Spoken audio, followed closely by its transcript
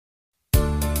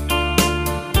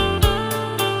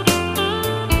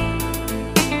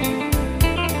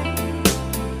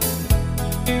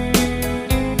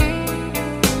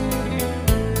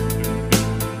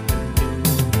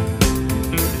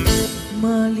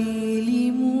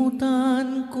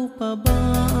Malilimutan ko pa ba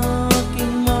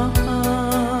aking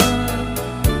mahal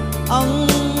ang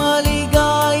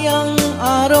maligayang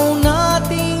araw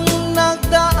nating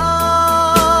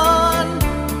nagdaan,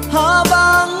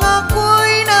 habang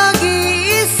ako'y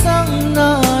nag-iisang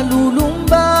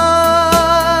nalulumbay.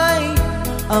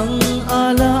 Ang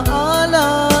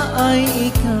alaala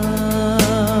ay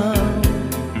ikaw,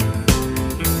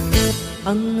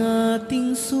 ang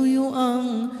ating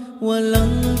suyuang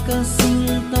walang kasing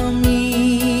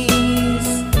tamis.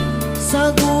 Sa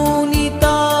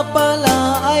gunita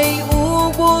pala ay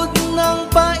ubod ng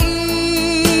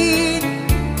pait.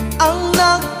 Ang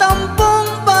nagtampong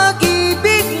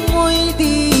pag-ibig mo'y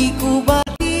di ko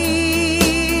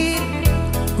batid,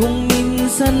 kung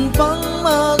minsan pang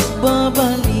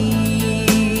magbabalik.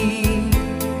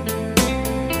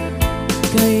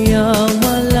 Kaya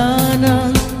wala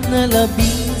nang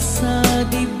nalabing sa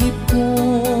dibdib ko,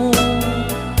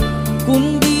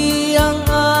 kundi ang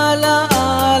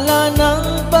alaala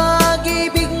ng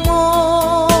pag-ibig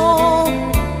mo.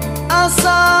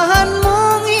 Asahan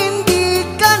mong hindi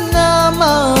ka na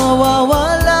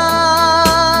mawawala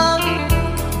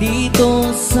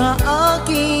dito sa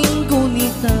aking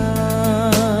gunita.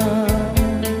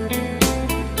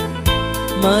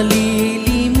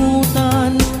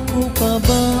 Malilimutan ko pa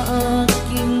ba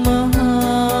aking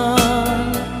mahal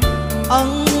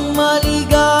ang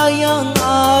maligayang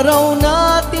araw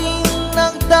nating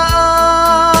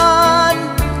nagdaan,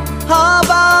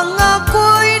 habang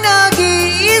ako'y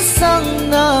nag-iisang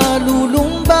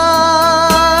nalulumbay.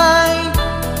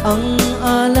 Ang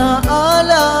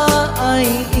alaala ay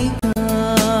ikaw,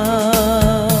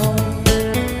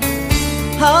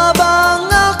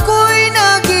 habang ako'y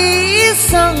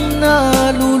nag-iisang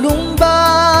nalulumbay.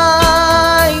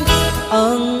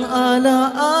 Ang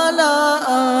alaala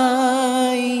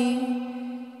ay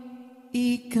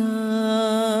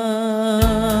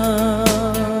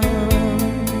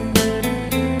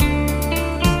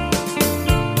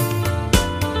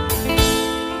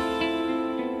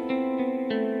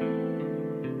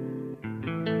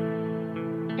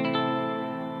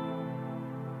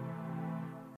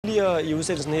I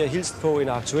udsendelsen her hilst på en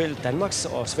aktuel Danmarks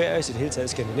og Sveriges, i det hele taget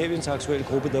Skandinaviens aktuelle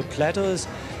gruppe, The Platters.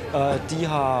 De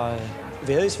har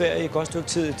været i Sverige et godt stykke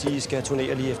tid. De skal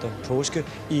turnere lige efter påske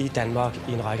i Danmark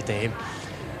i en række dage.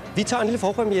 Vi tager en lille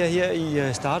forpremiere her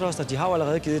i Stardust, og de har jo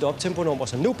allerede givet et optemponummer,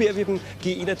 så nu beder vi dem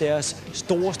give en af deres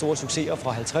store succeser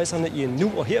fra 50'erne i en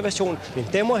nu og her version. Men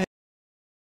dem og her,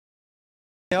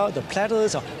 The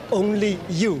Platters og Only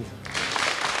You.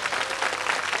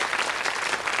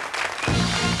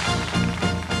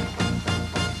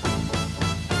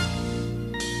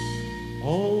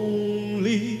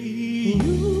 Only you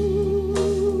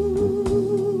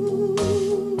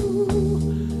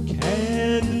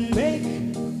can make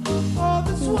all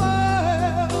this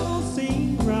world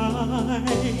seem right.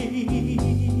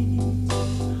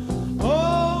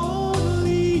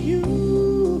 Only you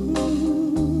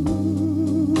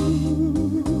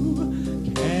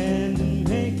can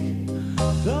make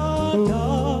the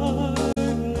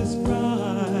darkness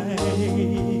bright.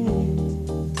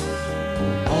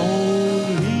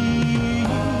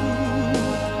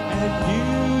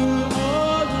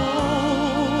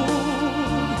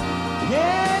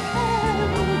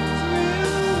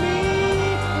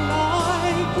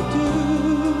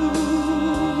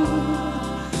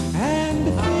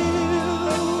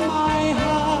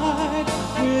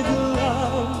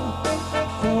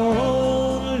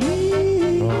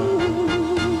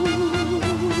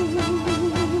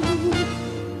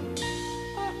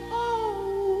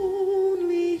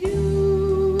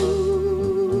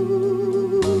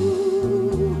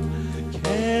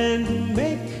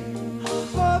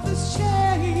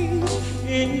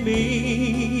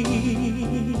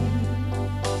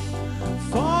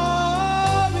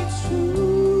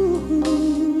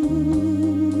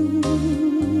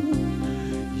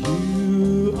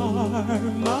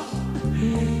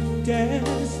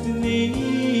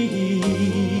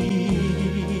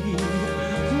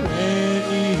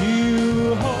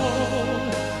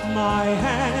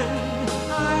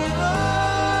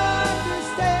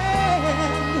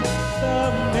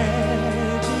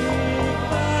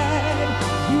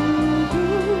 You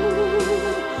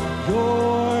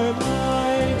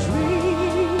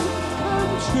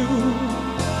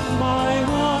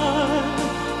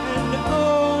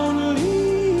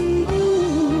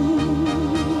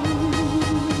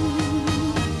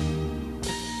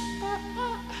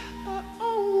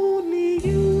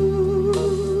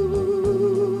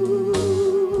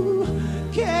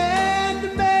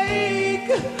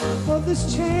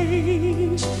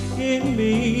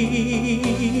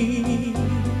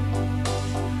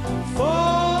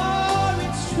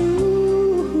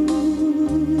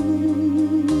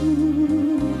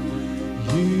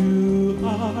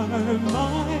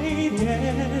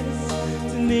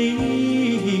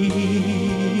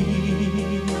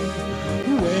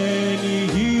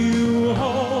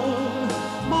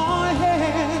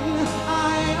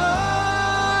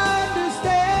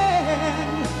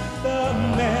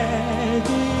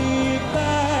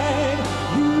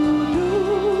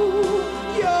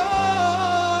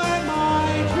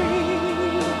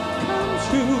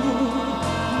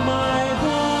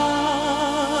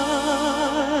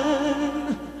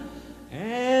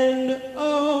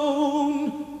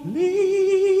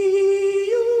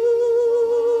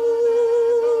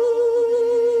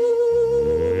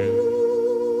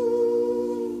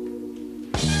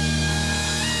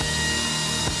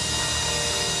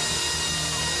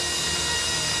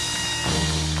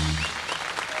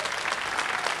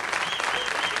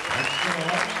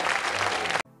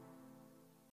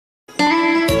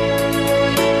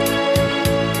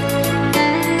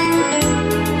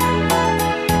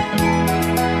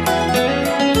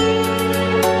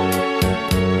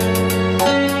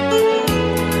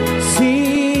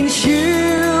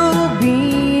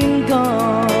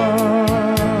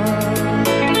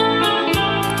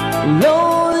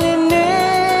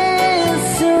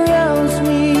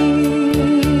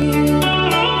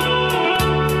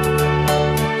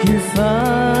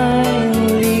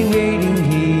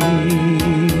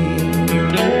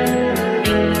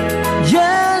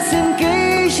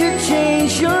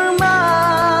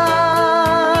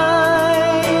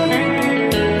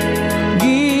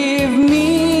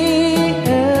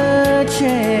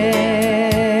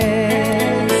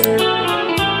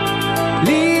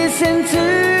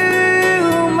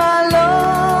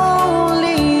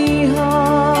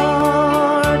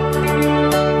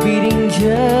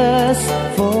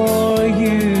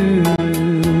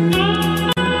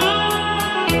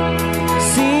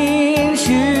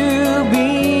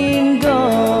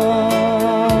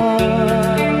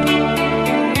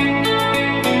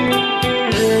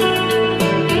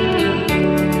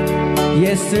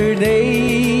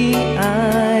Yesterday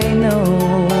I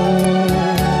know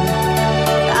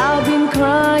I've been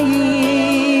crying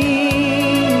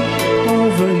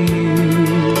over you,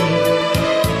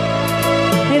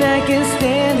 and I can't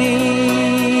stand it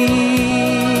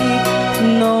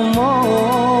no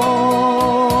more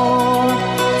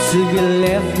to be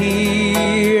left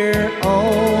here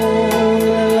all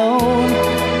alone.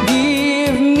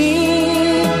 Give me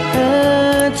a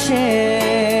chance.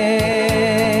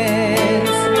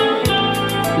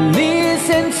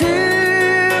 Listen to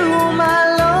my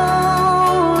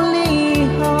lonely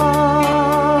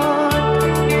heart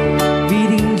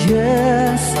beating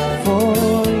just for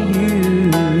you.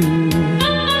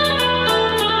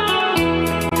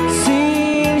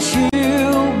 Since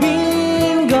you've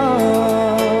been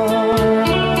gone,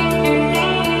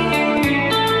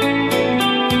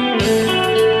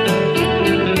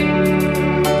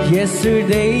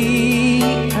 yesterday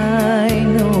I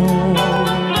know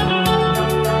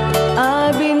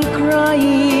I've been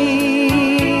crying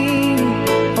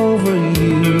over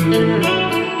you,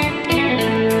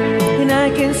 and I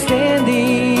can't stand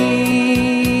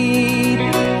it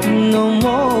no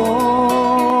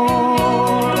more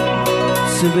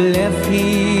to be left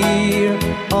here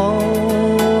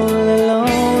all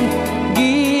alone.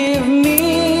 Give me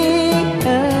a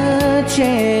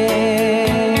chance.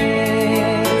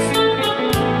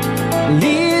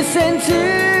 Listen to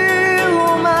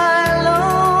my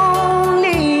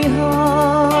lonely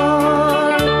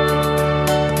heart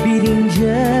beating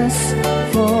just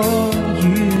for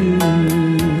you.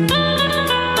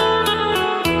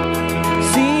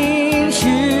 Since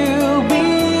you've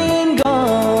been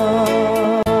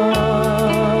gone,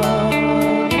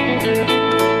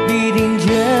 beating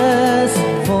just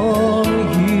for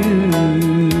you.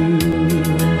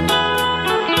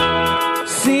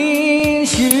 Since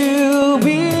you've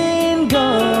been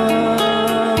gone,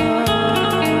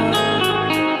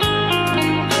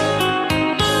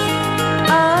 I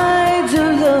do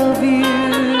love you,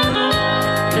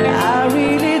 I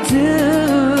really do.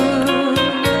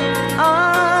 I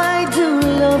do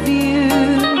love you,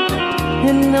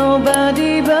 and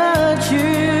nobody but you,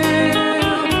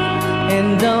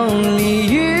 and only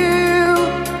you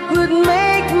would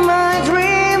make my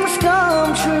dreams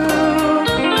come true,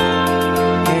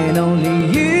 and only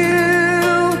you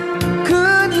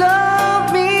could love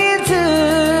me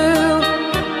too.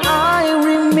 I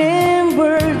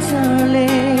remember,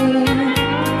 darling,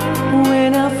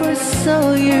 when I first saw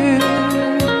you,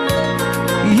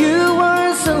 you were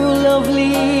so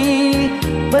lovely,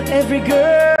 but every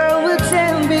girl would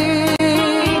tell me,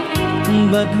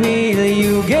 but really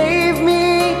you gave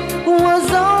me was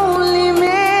only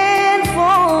meant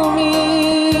for me.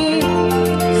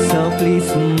 So please,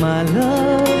 my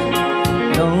love,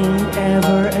 don't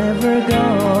ever, ever go.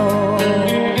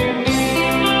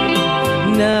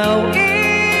 Now if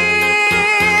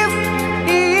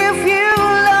you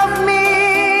love me,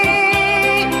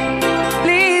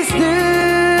 please do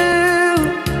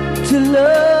to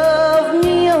love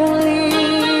me only.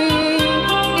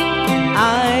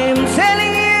 I'm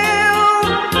telling you,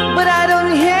 but I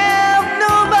don't have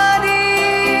nobody.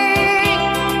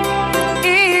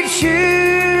 It's you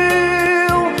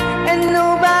and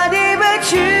nobody but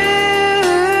you.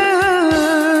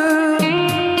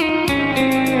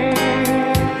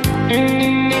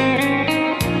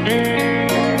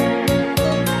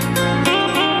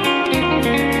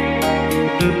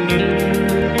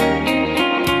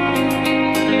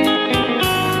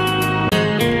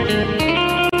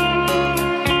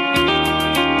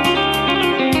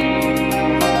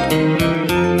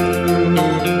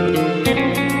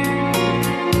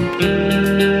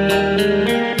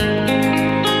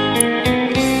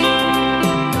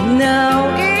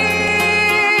 Now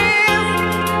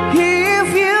if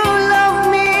you love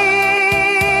me,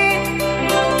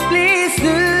 please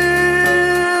do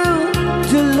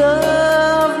to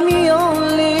love me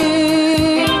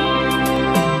only.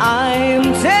 I'm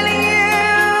telling you,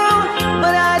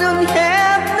 but I don't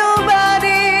have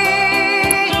nobody.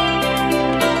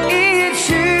 It's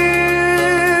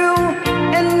you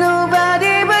and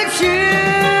nobody but you.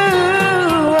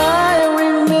 I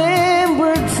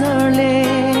remember,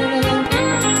 darling,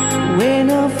 when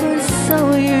I first saw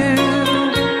you,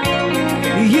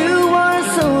 you were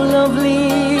so lovely,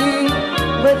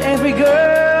 but every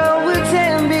girl would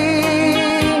tell me,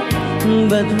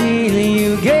 but really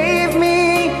you gave me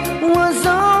was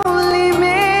only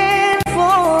meant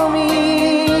for me.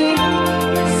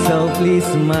 So please,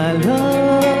 my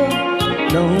love,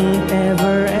 don't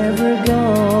ever, ever go.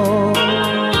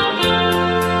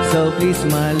 So please,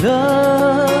 my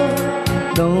love,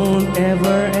 don't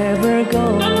ever, ever go.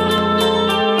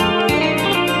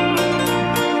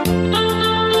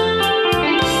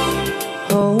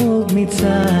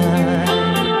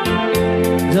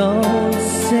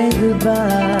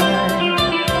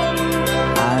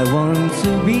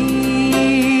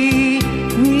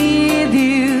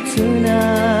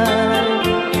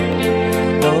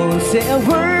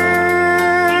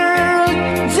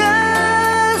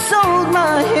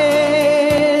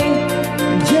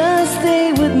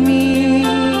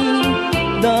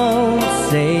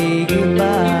 say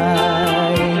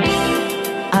goodbye.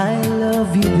 I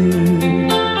love you,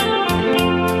 dude.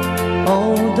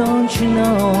 Oh, don't you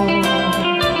know,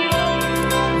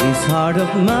 this heart of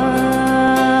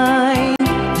mine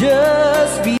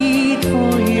just beat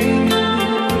for you.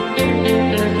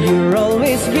 You're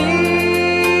always be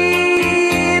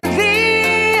the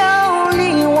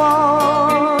only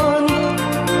one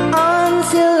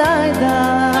until I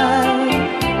die.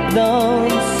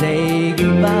 Don't say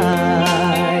goodbye.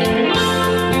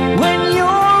 When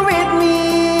you're with me,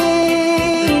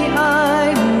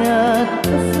 I'm not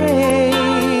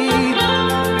afraid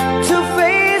to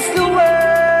face the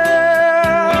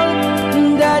world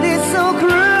that is so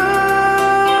cruel.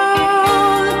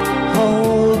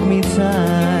 Hold me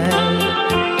tight,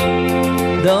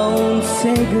 don't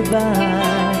say goodbye.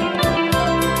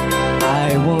 I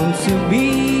want to be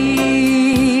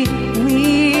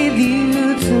with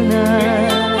you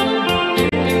tonight.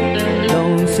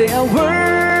 Don't say a word,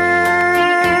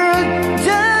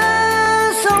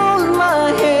 just hold my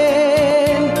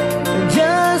hand,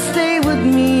 just stay with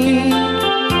me.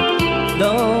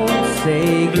 Don't say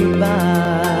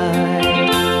goodbye.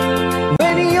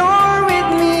 When you're with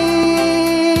me,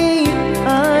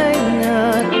 I'm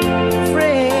not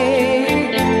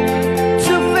afraid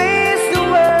to face the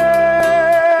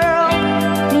world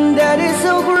that is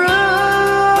so cruel.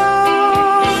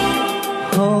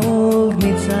 Hold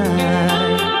me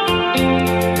tight,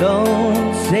 don't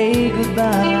say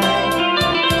goodbye.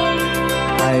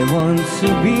 I want to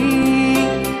be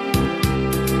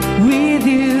with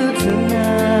you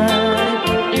tonight.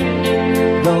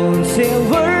 Don't say a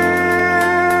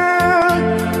word,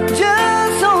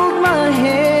 just hold my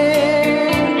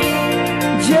hand,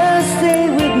 just stay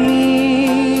with me.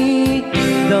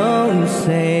 Don't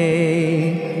say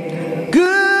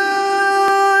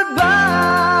goodbye.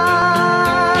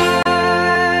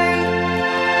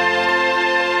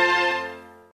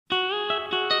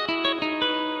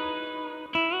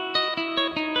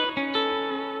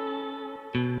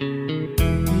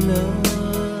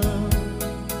 Love,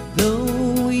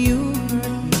 though you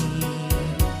hurt me,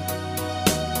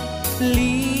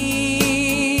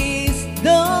 please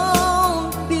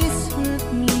don't desert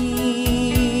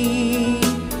me.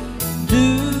 Do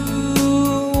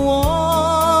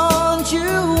what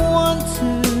you want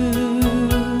to,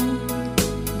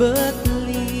 but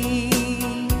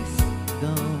please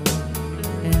don't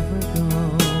ever go.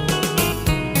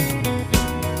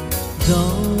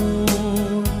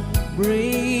 Don't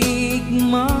break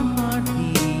my heart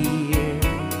here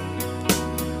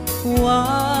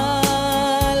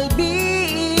while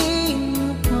being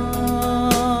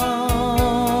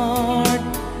apart.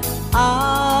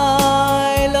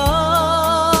 I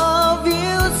love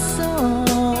you so,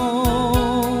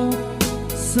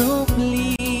 so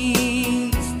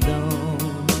please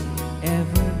don't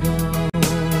ever go.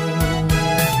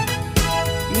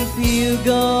 If you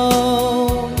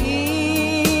go,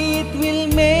 it will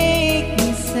make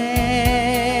me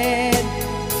sad.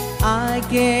 I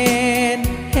can't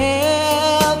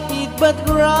help it but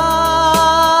cry.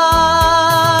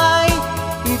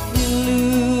 If we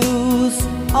lose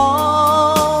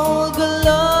all the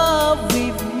love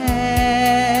we've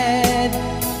had,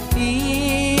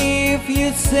 if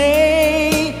you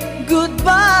say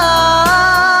goodbye,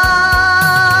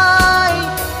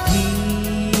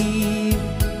 give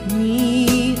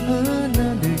me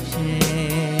another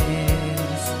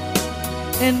chance,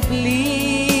 and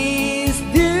please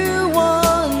do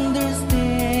understand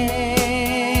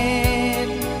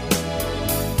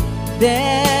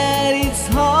that it's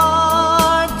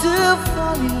hard to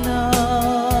fall in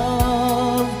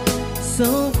love.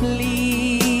 So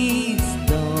please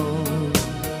don't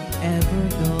ever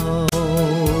go.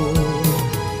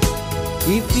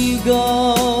 If you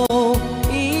go,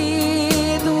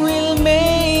 it will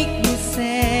make me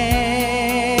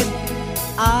sad.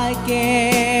 I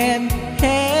can't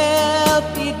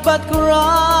help it but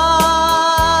cry.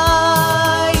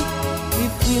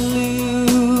 If we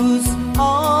lose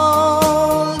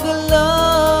all the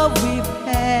love we've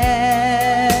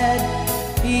had,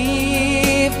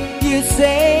 if you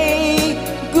say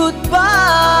goodbye,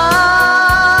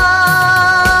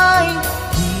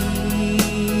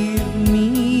 give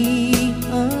me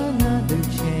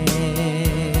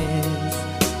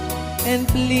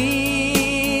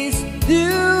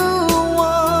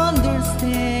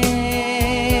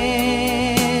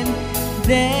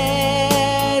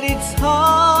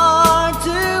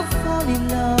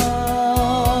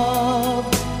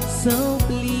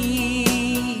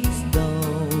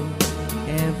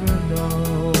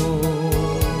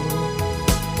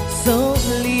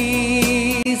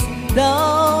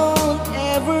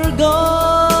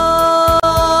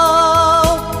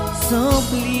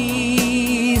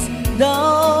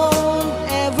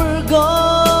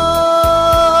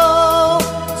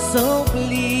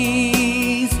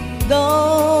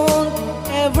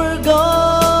go.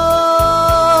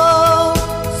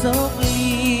 So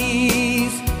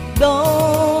please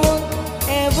don't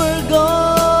ever go.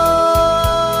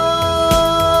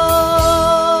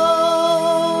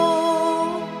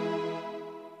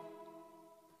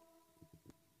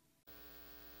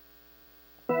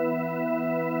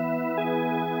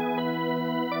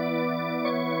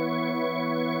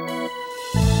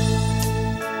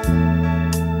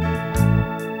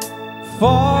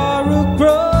 Far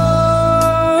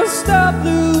across the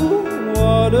blue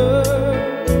water,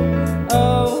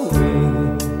 away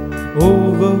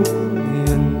over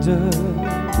yonder,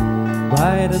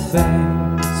 by the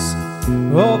banks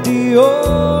of the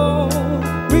old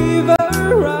river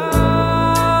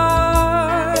Rhine,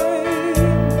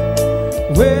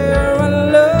 where I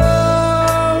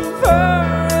love her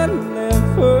and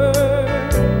left her,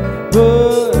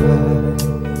 but I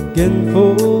can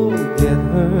forget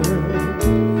her.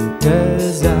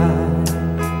 'Cause I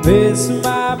miss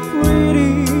my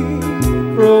pretty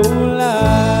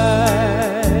Fräulein.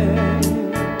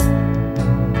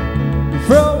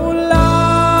 Fräulein,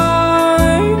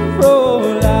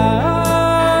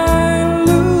 Fräulein,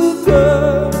 look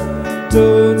up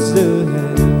towards the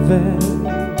heaven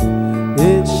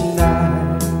each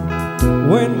night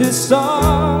when the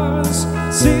stars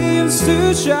seems to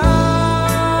shine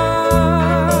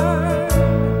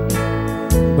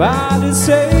by the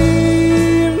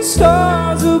same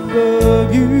stars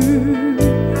above you.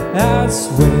 I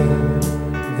swear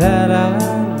that I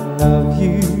love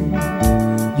you.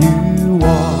 You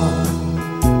are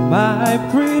my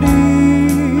pretty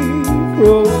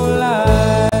Fräulein.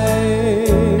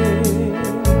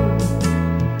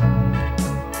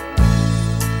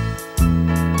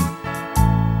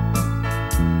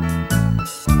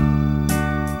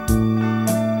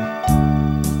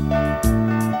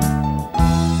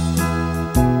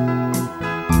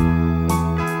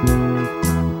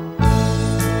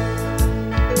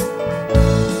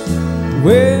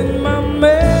 When my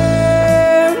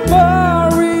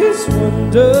memories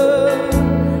wander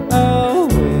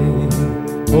away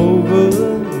over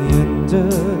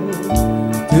yonder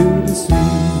to the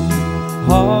sweet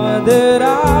heart that I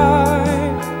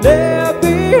left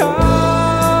behind,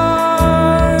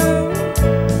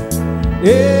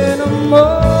 in a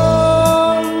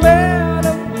moment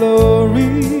of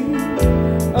glory,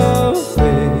 a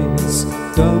face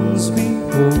comes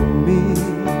before me,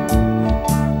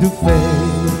 the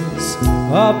face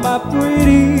of my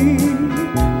pretty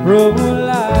Fräulein.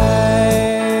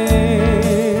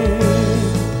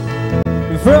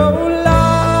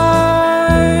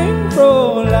 Fräulein,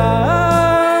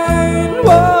 Fräulein,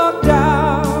 walk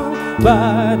down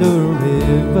by the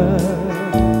river,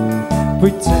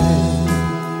 pretend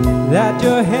that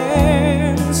your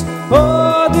hands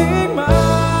holding mine,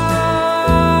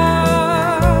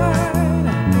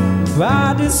 by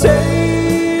the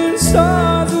same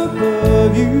stars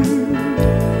above you.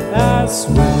 I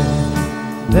swear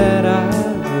that I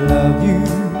love you.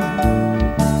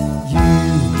 You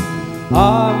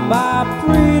are my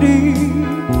pretty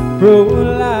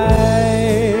Fräulein.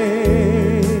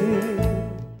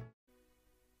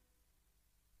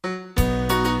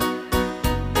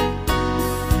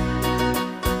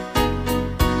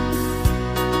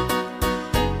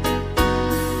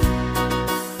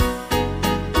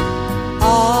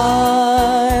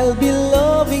 I'll be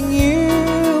loving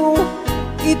you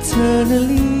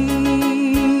eternally.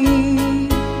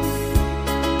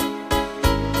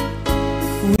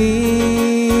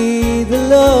 With a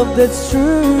love that's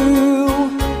true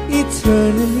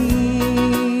eternally.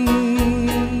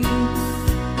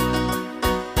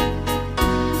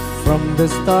 From the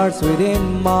stars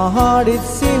within my heart, it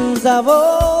seems I've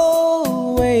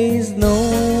always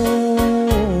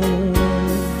known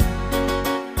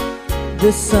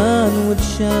the sun would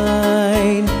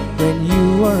shine when you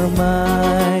were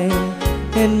mine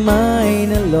and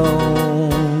mine alone.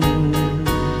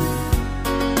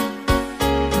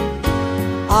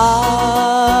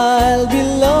 I'll be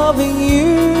loving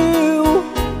you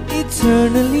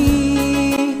eternally.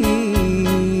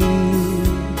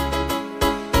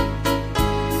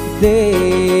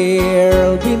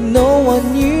 There'll be no one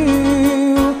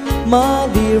new, my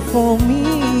dear, for me.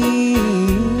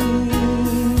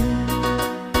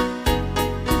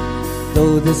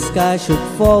 Though the sky should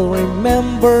fall,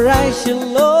 remember I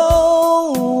shall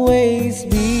always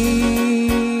be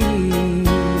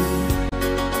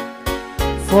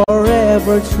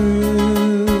forever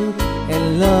true and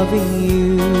loving you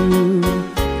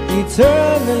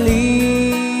eternally.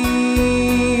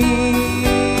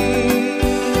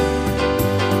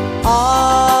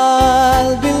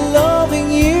 I'll be loving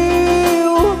you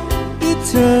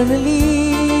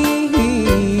eternally.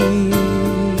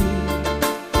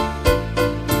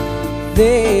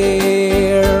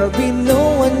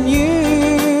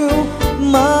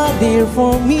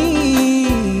 for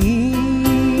me.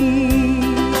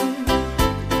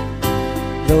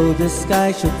 Though the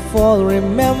sky should fall,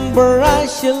 remember I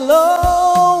shall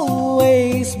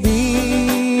always be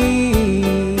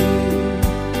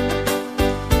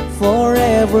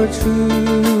forever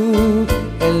true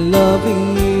and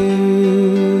loving you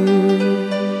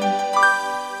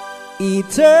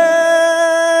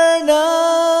eternally.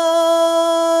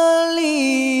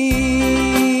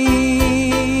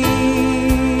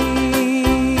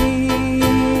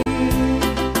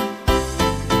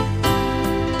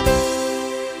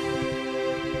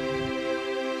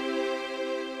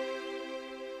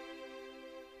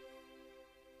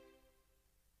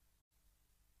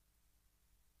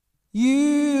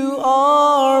 You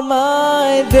are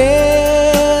my destiny.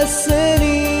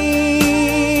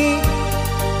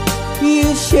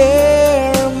 You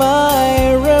share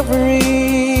my reverie.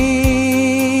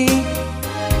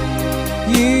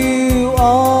 You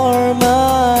are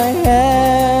my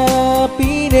happiness.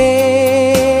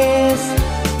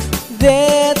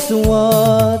 That's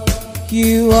what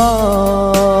you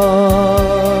are.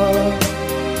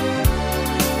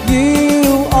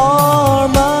 You are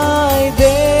my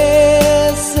destiny.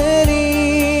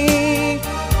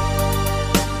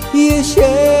 You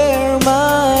share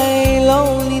my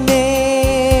loneliness.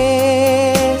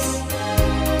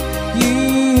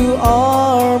 You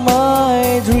are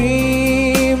my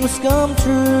dreams come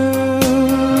true.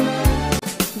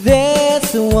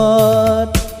 That's what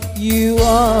you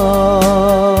are.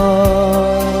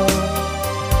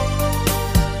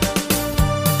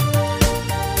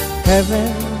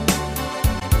 Heaven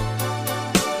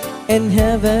and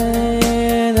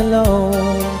heaven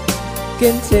alone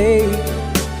can take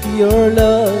your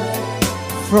love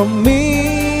from me.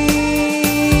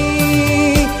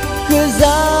 'Cause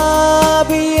I'll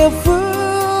be a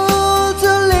fool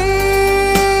to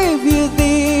leave you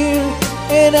there,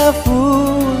 and a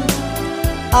fool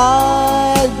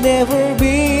I'd never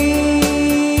be.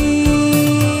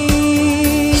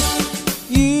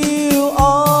 You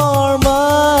are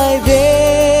my destiny.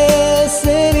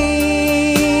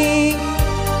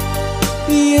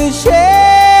 You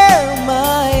share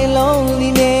my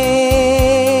loneliness.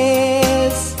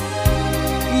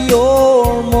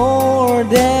 You're more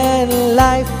than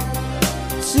life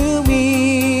to me.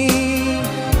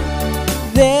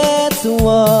 That's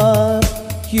what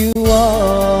you are.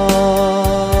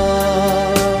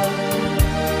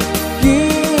 You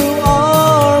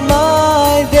are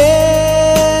my destiny.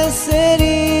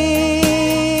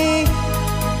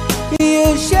 You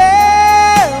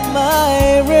share my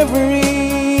reverie.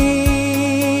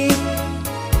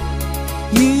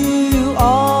 You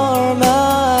are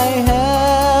my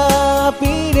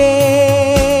happiness.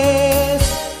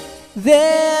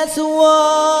 That's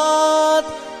what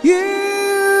you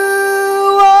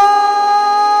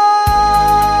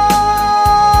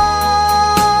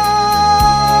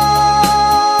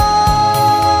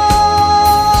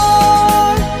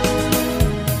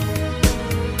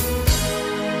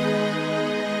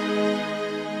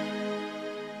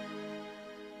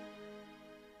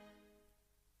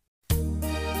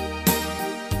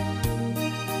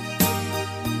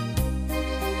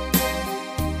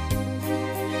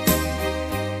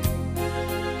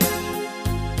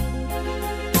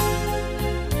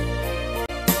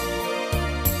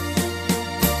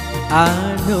I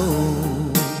know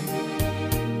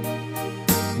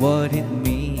what it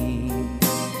means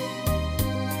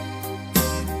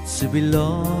to be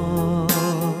lost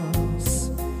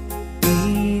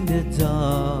in the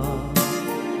dark.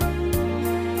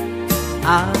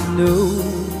 I know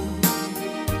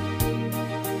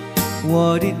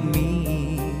what it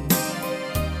means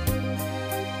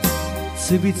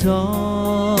to be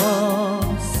tossed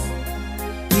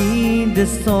in the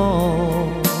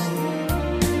storm.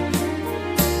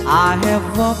 I have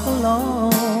walked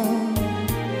alone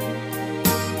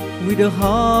with a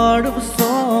heart of a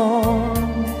storm,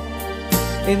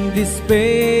 in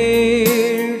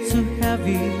despair too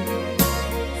heavy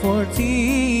for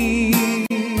tears.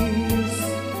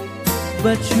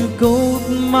 But you caught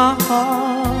my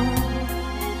heart,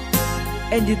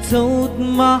 and you told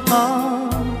my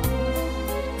heart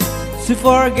to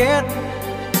forget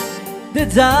the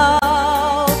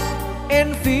doubt and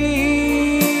fears.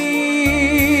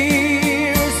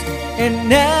 And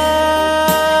now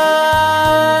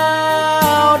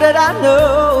that I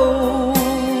know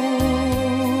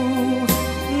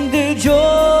the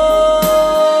joy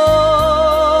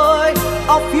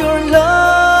of your love,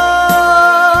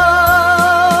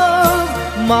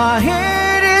 my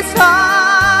head is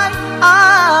high,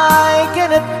 I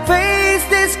cannot face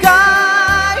the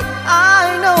sky. I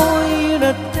know you're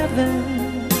not heaven,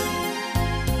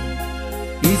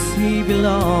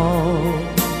 belong.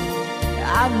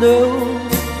 I know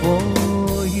for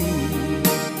you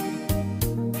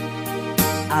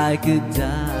I could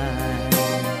die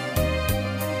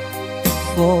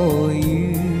for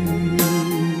you.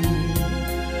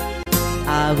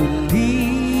 I will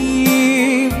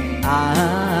leave, I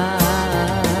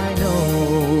know.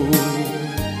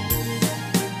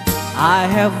 I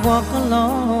have walked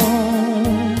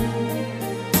alone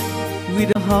with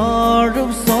a heart of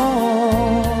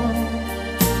song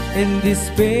and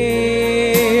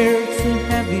despair too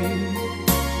heavy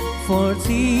for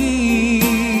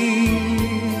tears.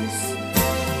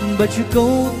 But you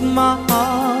caught my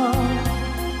heart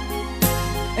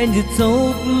and you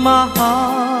told my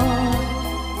heart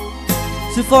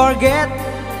to forget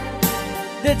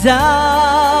the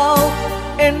doubt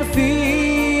and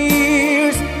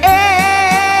fears.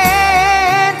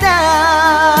 And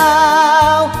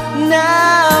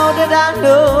now that I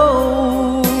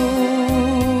know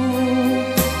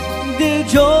the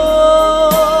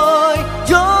joy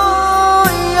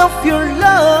of your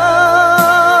love,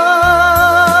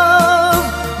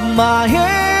 my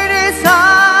head is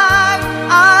high,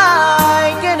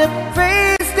 I cannot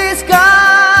face the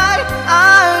sky.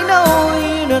 I know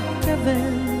you're not heaven,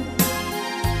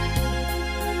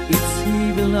 it's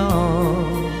here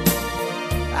belong.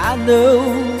 I know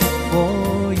for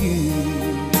you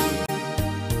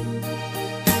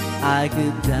I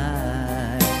could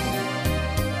die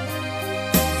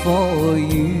for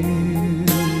you.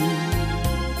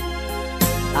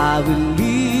 I will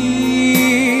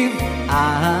leave,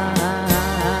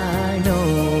 I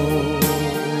know,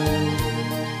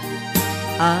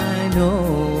 I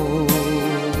know,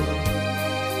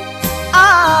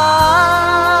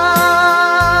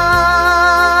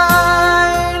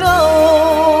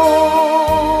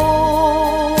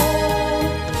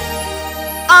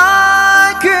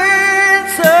 I can't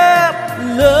stop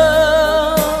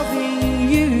loving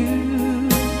you.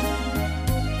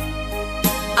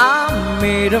 I'm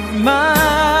made up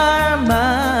my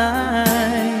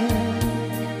mind.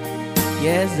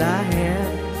 Yes, I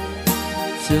have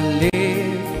to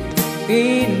live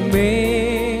in memory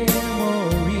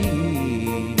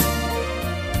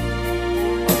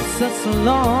of such a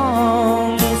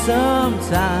long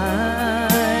time.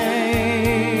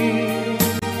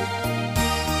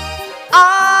 I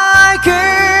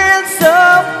can't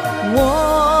stop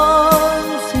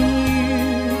wanting you.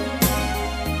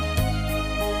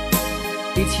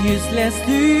 It's useless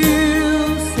to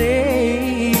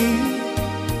say,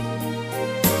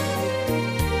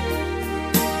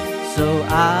 so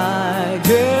I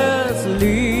just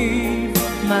live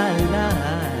my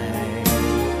life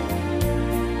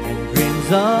and dreams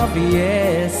of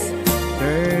yesterday.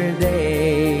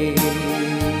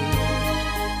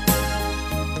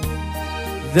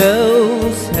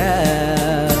 Those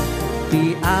happy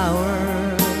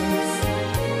hours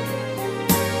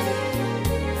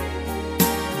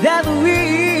that we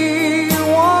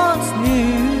once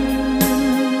knew,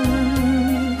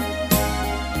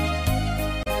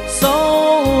 so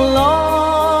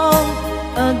long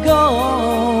ago,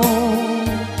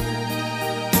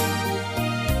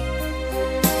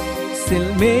 still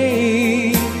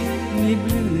make me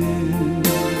blue.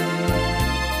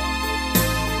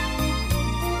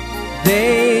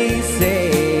 They say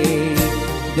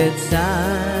that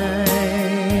time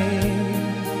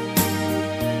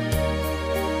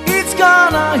it's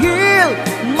gonna heal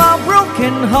my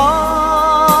broken heart.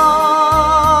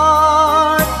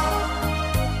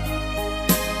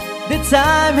 The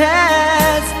time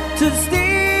has to steal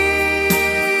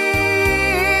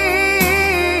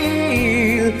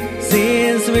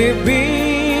since we've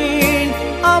been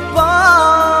apart.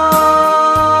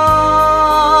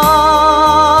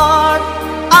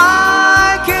 I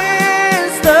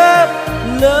can't stop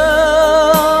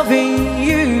loving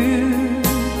you.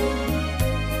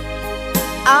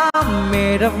 I'm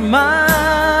made of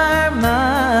my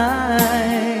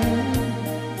mind.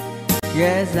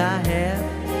 Yes, I have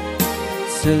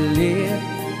to live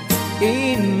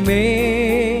in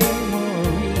memory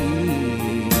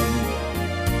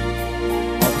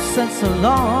of such a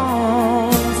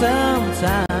long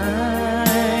time.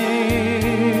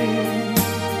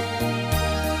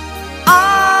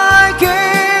 I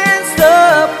can't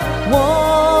stop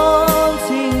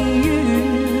wanting you.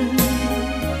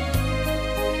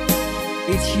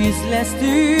 It's useless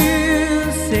to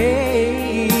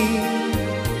say,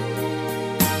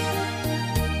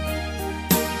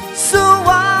 so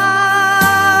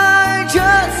I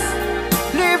just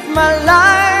live my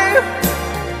life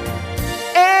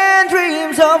and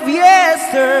dreams of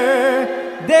yesterday.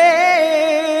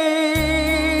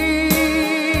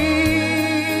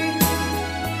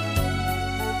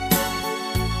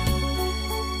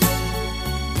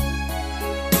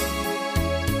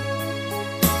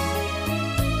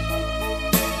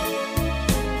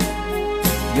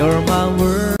 You're my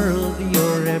world,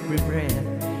 you're every breath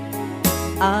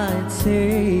I'd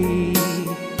take.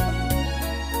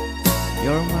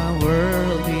 You're my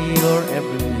world, you're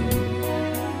every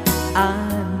move I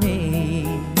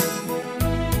make.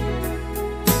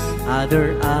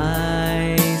 Other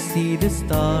eyes see the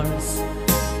stars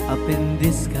up in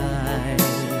the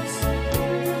skies,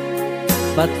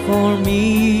 but for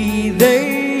me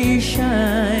they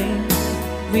shine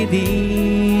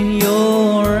within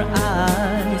your eyes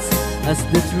as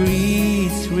the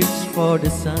trees reach for the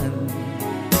sun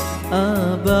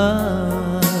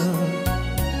above.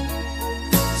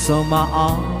 So my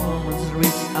arms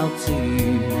reach out to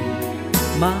you,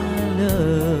 my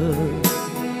love.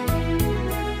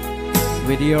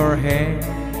 With your hand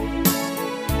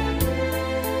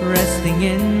resting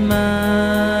in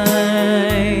mine,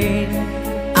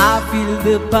 I feel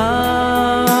the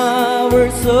power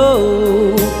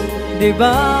so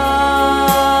divine.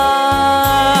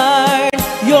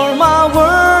 You're my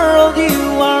world,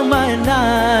 you are my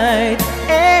night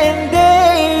and day.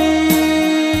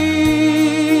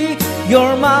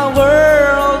 You're my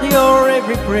world, you're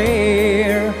every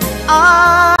prayer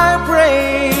I pray.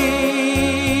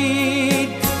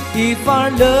 If our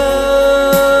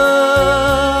love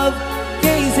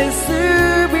cases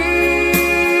to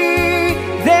be,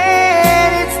 then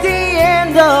it's the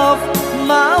end of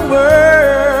my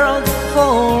world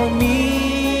for me.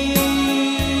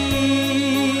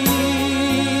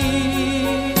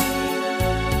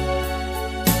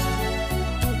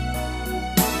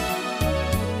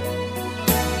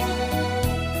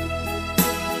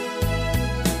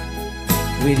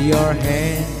 With your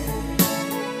hand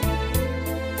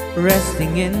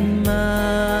resting in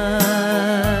mine,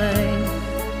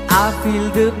 I feel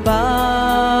the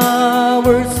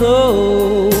power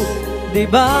so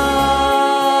divine.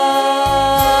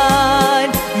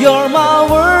 You're my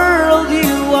world,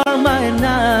 you are my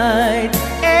night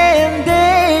and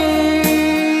day.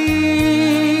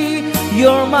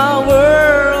 You're my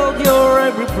world, you're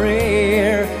every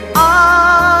prayer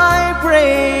I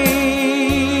pray.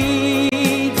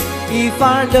 If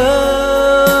our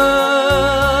love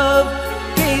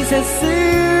cases to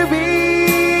be,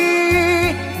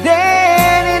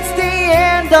 then it's the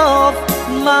end of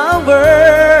my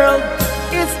world.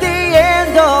 It's the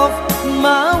end of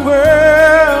my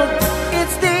world.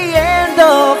 It's the end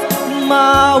of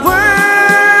my world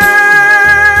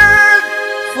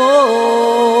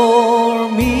for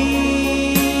me.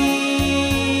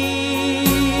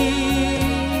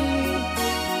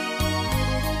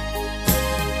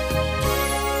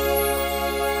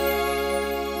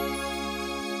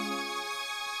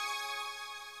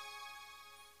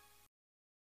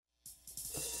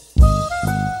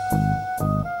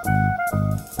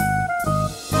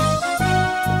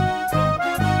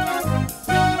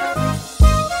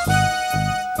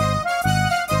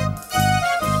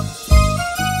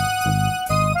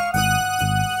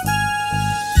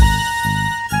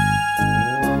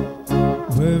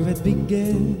 Where it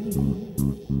began,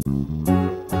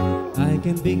 I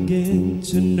can begin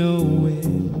to know it,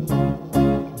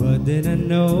 but then I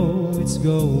know it's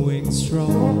going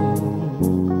strong.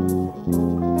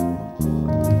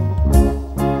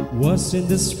 Was in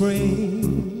the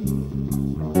spring,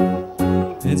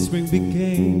 and spring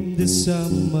became the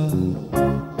summer.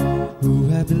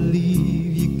 Who I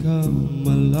believe you come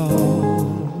along.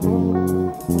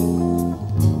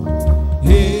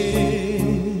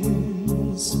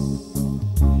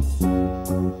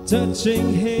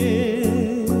 Touching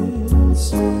hands,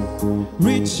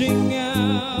 reaching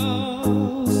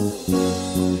out,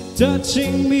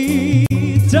 touching me,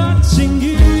 touching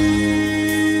you.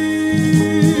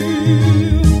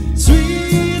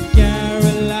 Sweet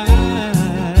Caroline,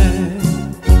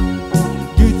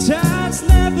 good times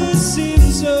never seem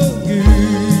so good.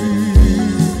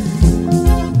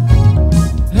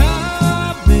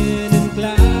 I've been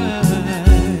inclined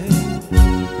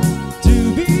to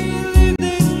believe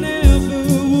they never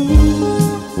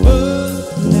would, but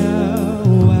now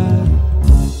I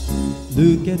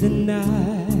look at the night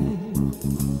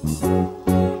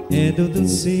and it doesn't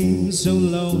seem so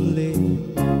lonely.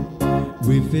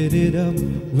 We fit it up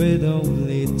with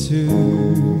only two.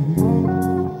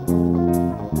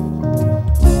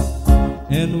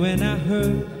 And when I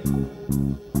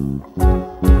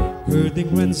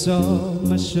hurting runs on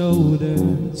my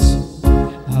shoulders,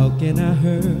 how can I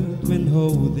hurt when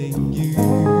holding you?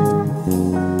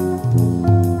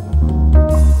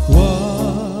 One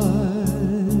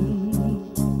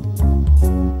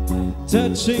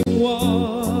touching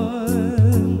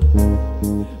one,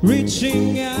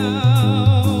 reaching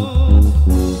out,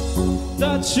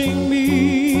 touching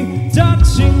me,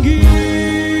 touching you.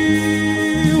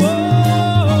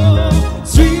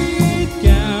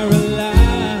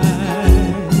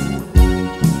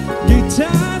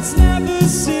 times never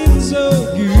seem so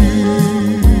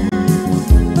good.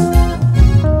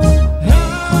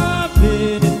 I've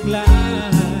been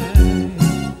inclined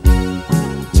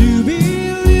to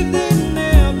believe they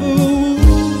never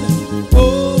would.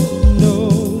 Oh no,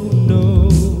 no.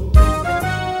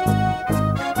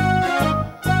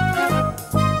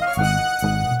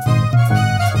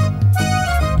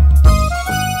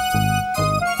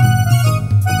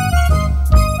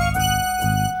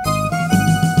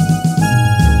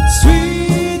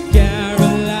 Sweet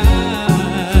Caroline,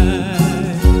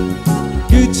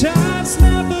 good times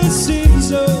never seem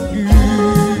so good.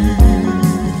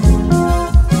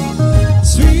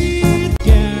 Sweet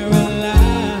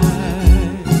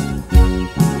Caroline,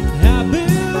 I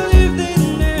believe they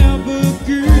never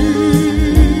could.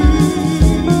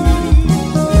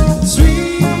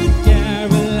 Sweet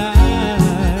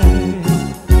Caroline,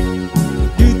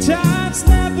 good times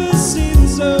never seem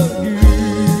so good.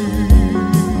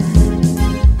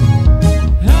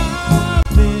 I've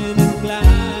been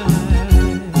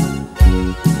inclined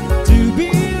to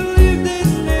believe they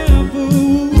never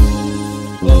would.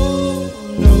 Oh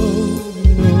no,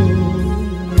 no,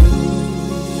 no.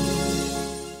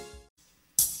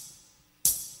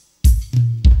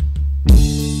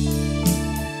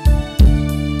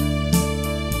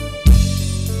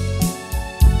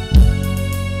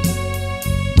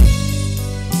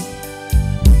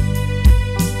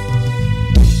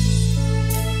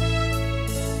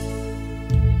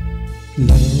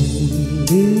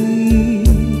 Lonely,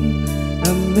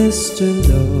 I'm Mr.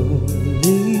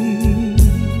 Lonely.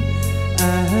 I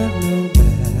have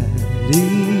nobody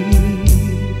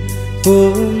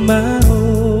for my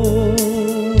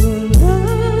own.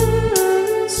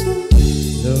 I'm so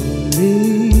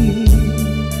lonely,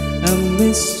 I'm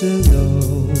Mr.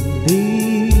 Lonely.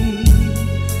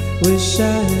 Wish I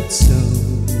had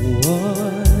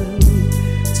someone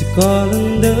to call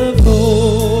on the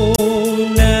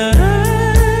phone. Now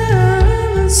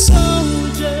I'm a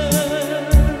soldier,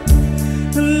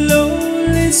 a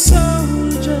lonely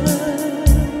soldier,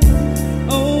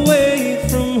 away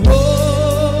from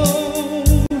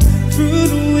home, through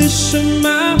the wish of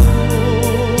my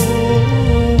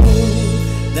home.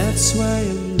 That's why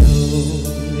I'm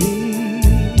lonely,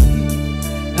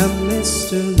 I'm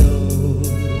Mr.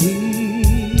 Lonely.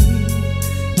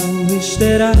 I wish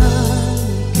that I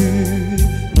could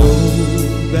go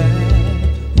back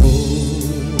home.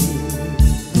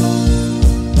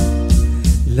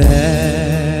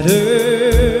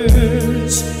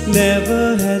 Letters, never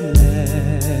had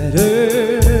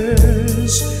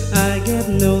letters. I get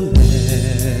no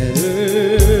letters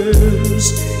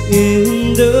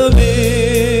in the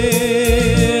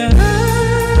mail.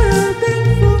 I've been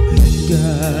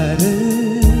forgotten,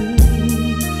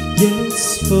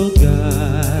 yes,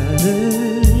 forgotten.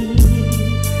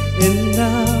 And I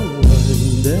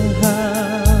wonder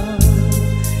how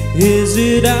is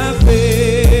it I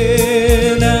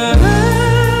fail. I'm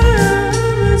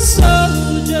a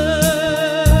soldier,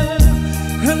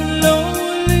 a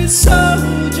lonely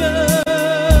soldier,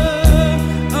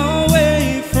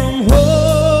 away from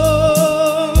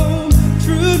home,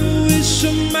 through the wish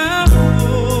of my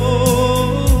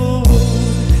home.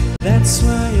 That's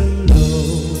why I'm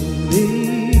lonely,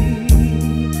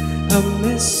 I'm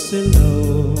Mr.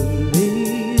 Lonely.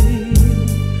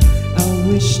 I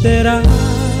wish that I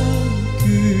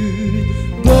could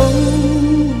go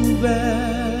back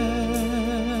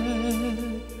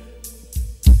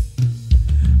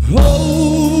home.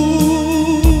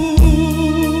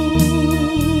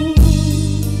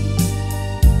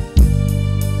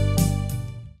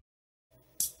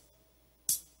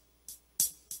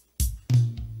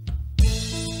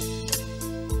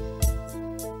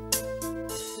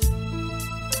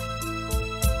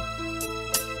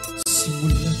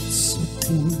 Simulat sa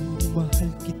pool,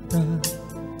 mahal kita.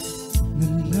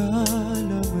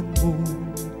 Nalalaman mo,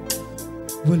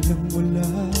 walang-wala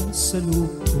sa loob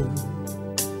ko.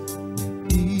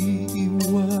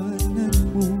 Iiwanan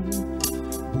mo,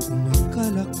 buong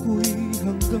akala ko'y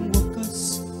hanggang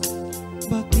wakas.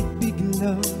 Bakit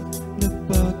biglang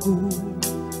nagbago?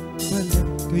 Balat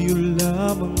kayo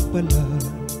lamang pala.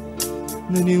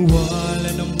 Naniwala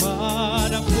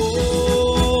naman ako,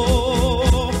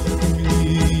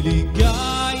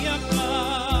 liligaya ka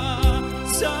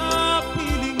sa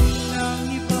piling ng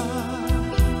iba.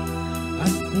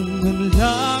 At kung ang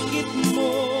langit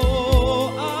mo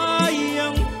ay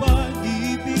ang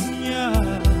pag-ibig niya,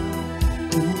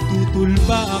 tututol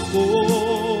ba ako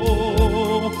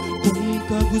kung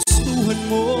kagustuhan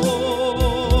mo?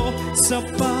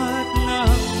 Sapat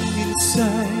ng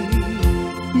minsay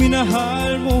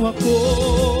minahal mo ako.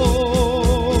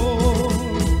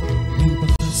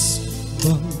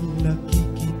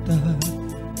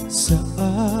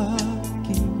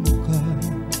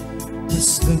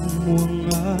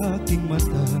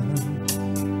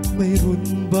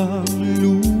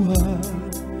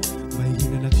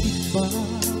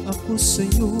 ako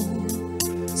sa'yo,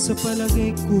 sa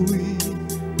palagay ko'y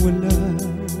wala.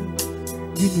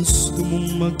 Ginusto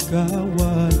mong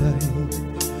magkawalay,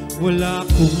 wala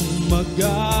akong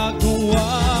magagawa.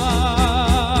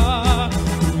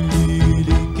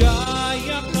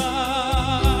 Liligaya ka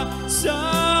sa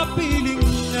piling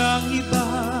ng iba,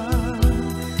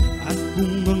 at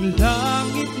kung ang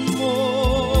langit mo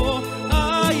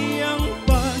ay ang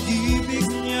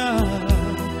pag-ibig niya,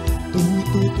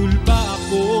 tututol ba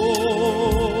ako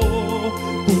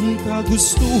kung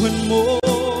kagustuhan mo?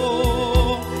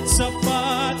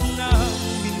 Sapat na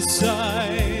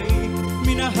minsay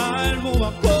minahal mo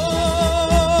ako.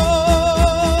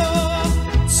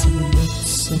 Sulat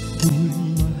sa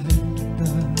pulmahal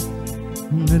kita,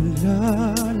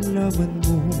 nalalaman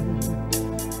mo,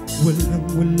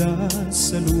 walang-wala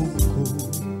sa loob ko,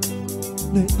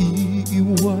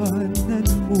 naiiwanan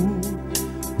mo.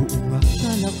 Buong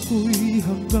akala ko'y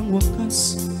hanggang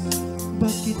wakas,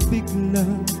 bakit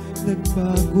biglang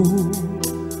nagbago?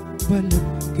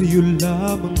 Balat kayo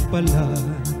lamang pala,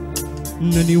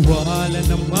 naniwala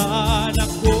naman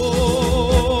ako.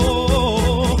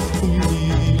 Kung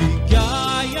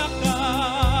liligaya ka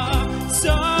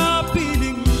sa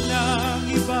piling ng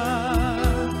iba,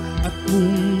 at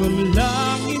kung ang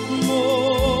langit mo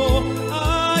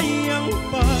ay ang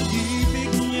pag-ibig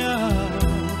niya,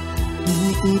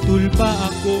 tututol pa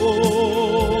ako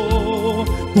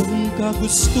kung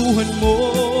kagustuhan mo.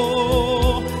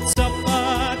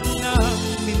 Sapat na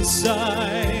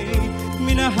minsay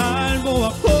minahal mo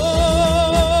ako.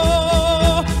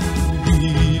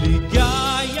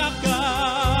 Liligaya ka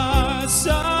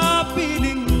sa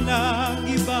piling ng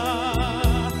iba,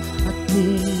 at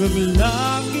kung ang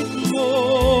langit mo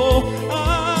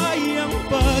ay ang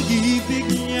pag-ibig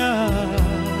niya,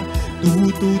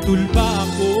 tututol pa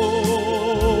ako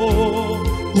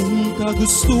kung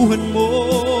kagustuhan mo.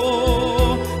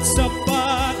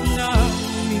 Sapat na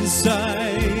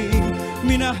minsay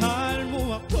minahal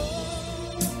mo ako.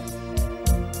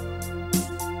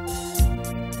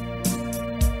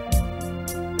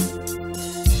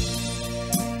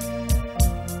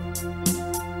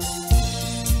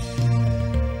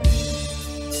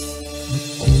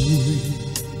 Ako'y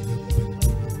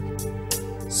nagbalik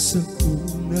sa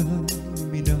unang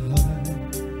minahal,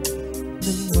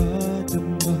 nang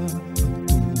madama ang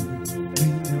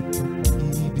tunay na pag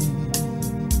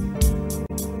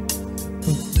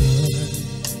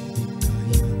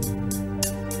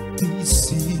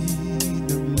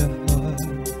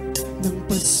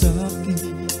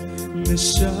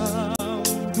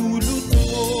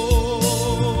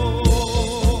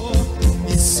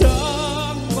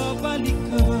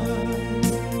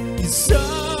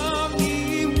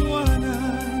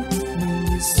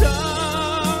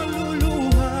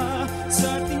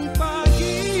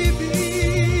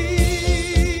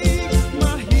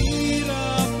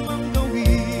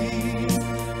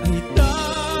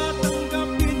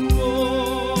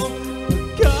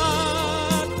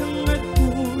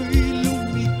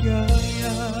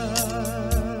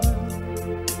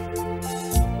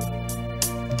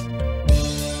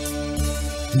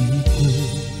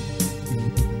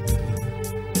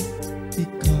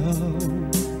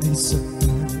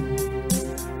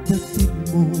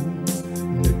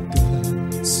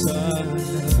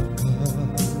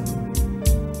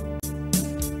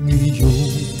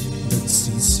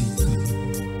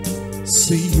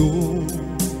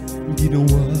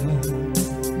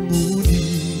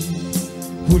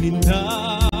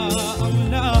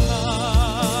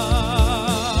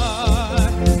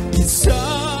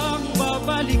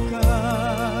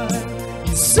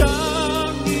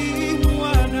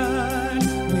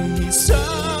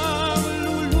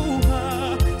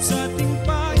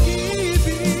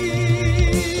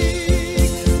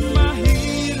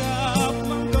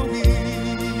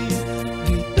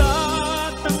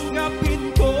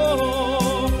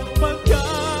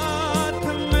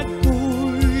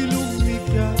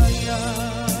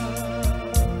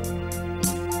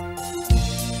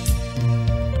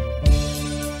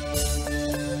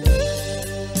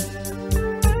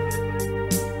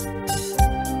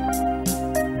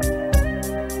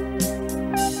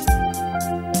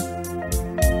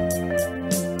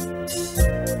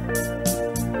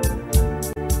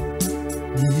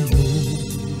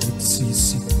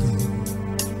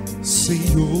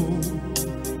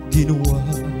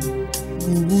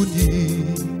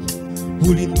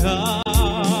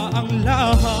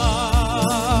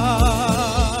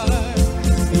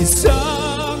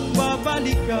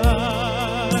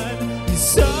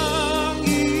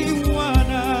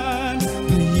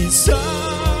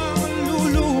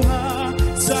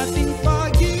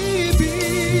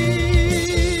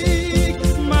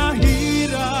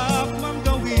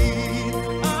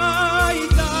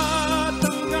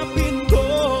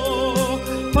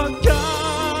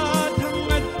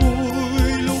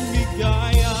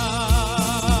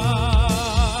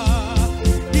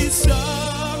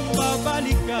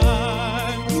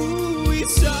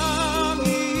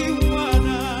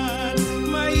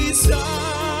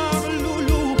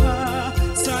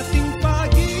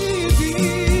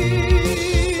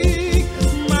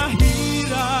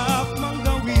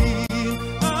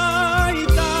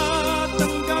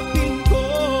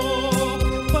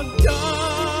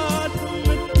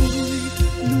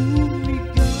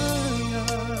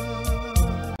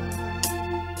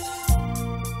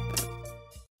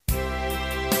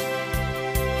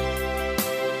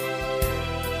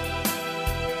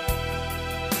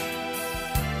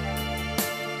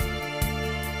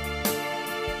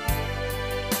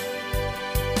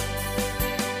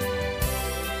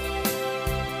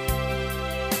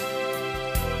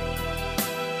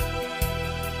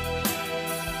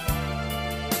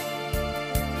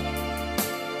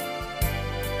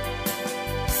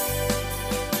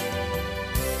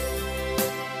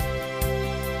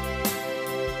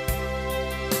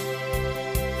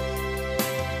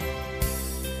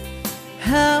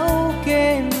How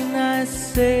can I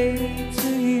say to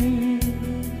you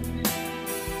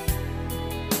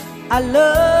I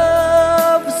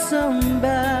love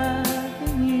somebody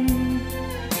new?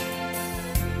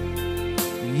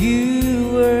 You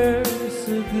were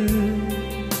so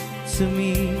good to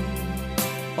me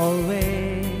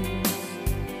always.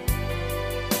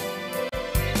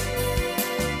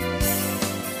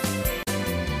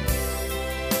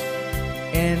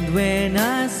 And when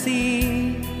I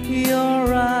see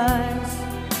your eyes,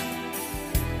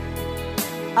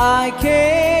 I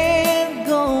can't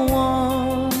go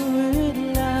on with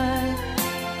life.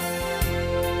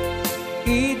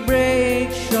 It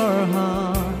breaks your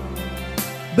heart,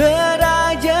 but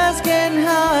I just can't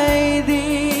hide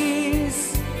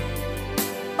this.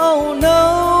 Oh no,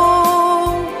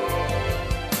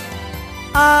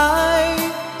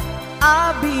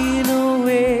 I've been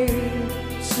away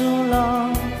so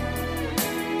long.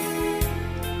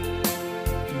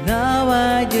 Now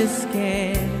I just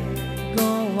can't go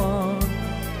on.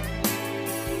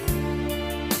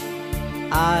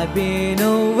 I've been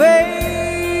away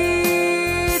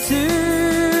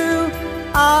too.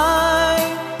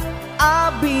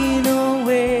 I've been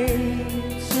away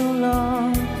so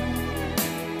long.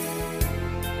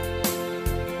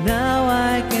 Now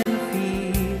I can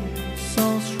feel so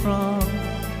strong.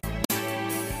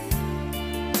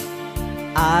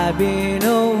 I've been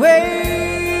away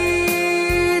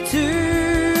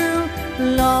too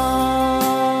long.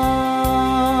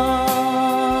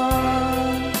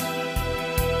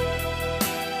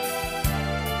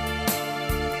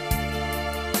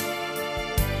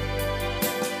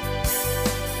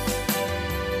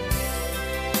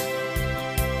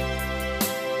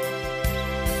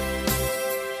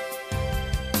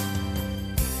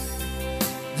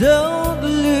 Don't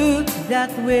look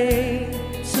that way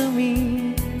to me.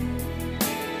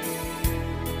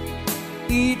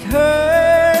 It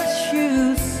hurts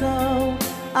you so,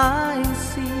 I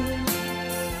see.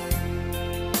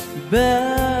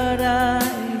 But I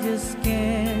just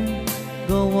can't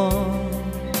go on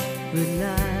with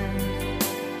life.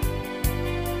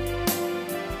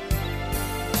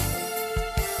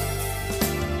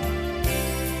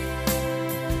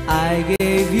 I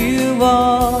gave you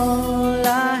all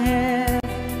I have,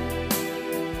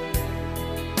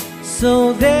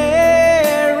 so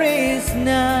there is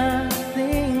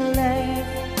nothing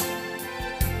left.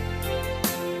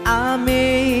 I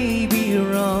may be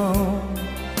wrong,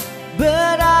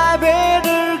 but I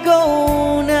better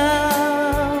go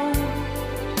now.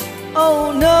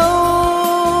 Oh no,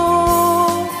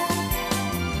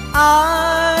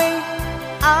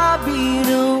 I've been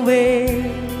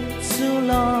away so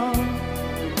long.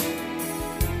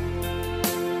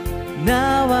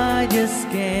 Now I just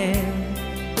can't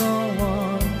go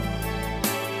on.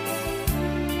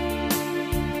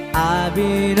 I've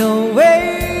been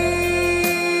away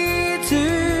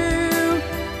too.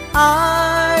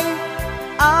 I've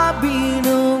been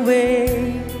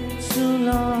away too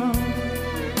long.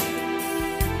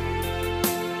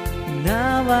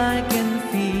 Now I can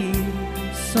feel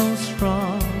so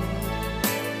strong.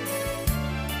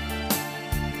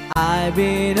 I've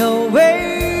been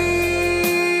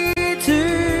away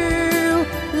too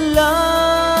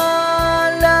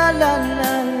long. La la la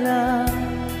la la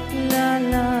la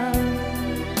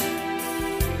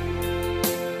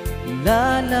la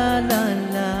la la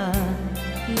la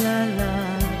la la.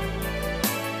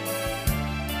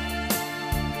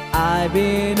 I've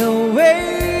been away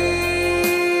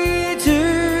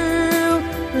too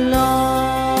long.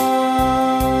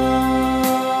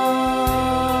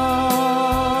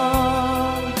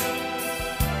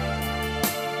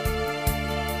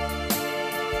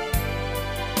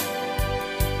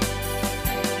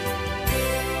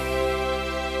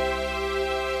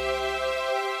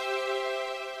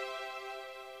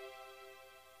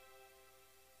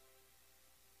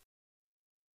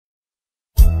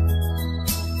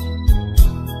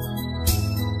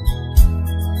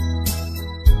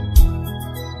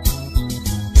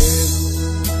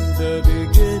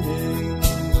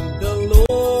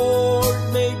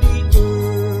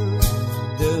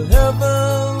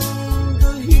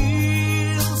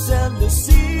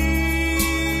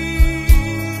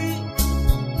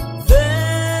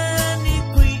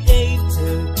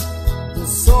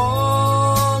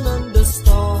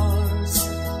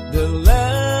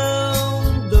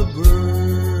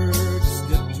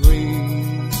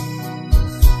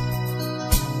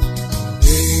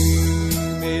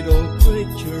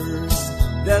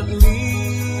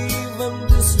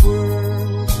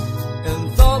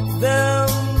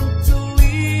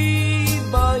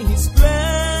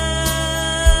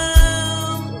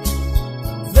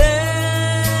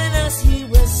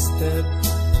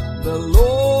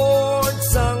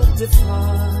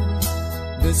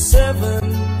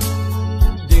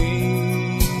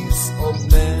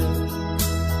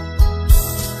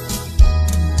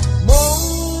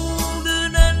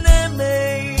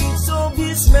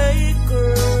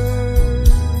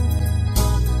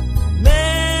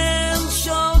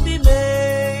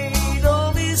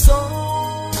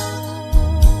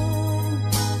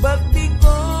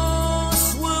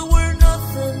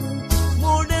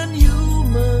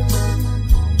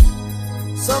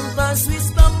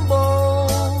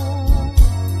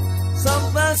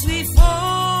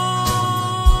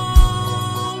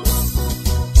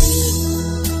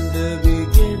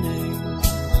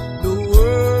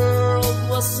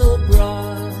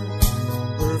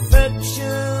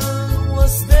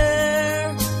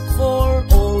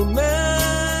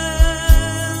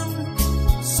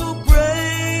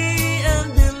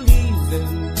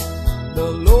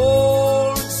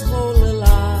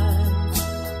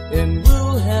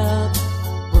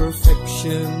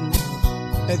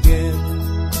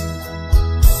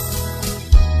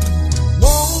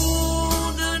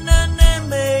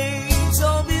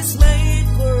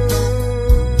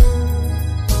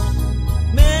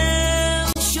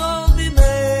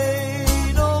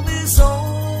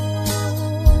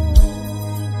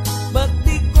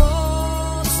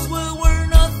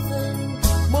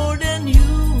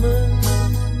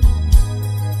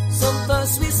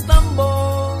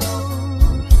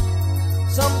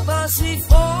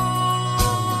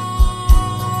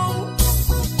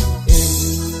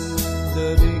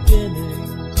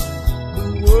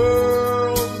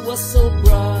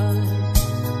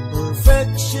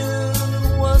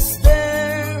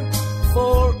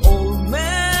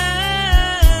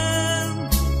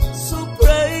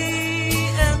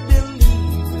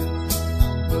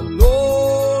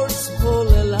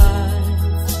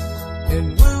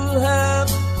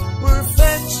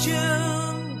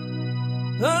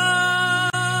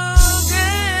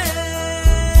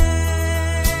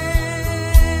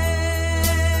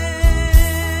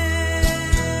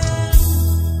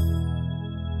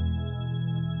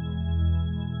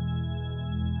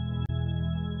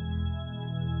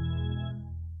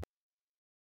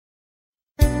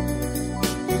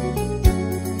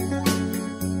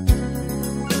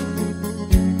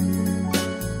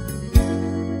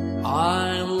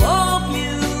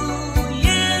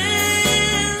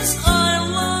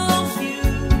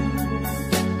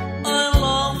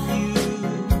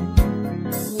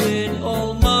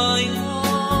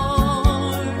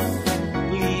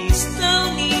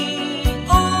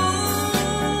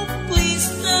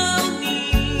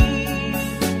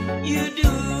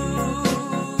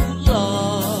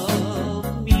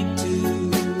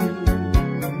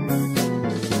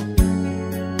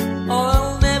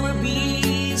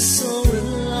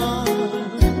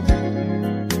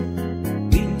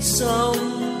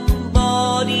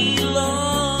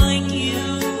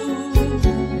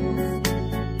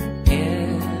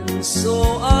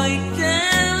 So I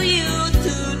tell you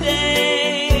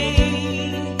today,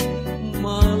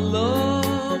 my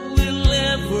love will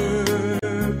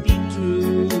ever be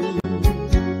true.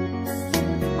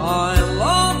 I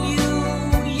love you,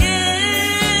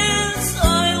 yes,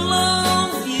 I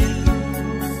love you.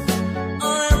 I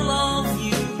love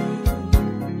you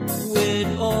with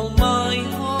all my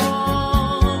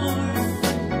heart.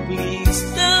 Please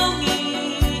tell me,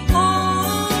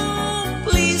 oh,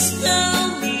 please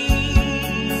tell me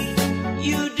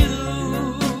you do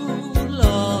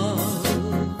love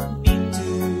me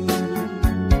too.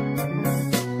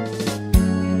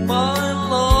 My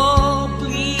love,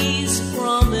 please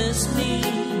promise me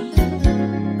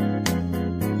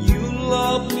you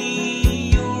love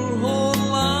me your whole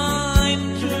life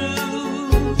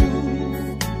through.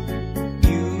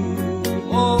 You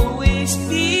always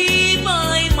be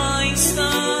by my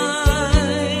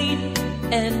side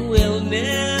and will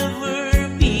never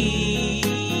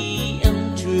be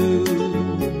untrue.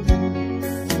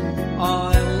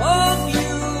 I love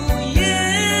you,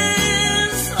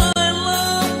 yes, I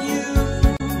love you.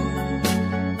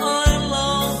 I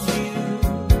love you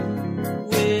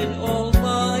with all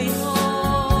my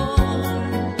heart.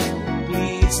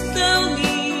 Please tell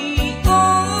me,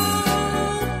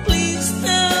 oh, please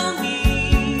tell me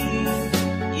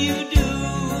you do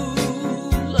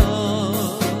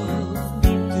love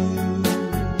me too.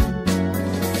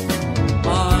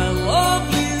 I love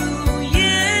you,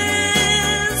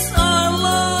 yes, I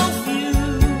love you.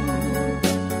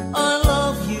 I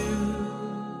love you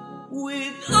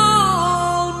with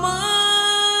all my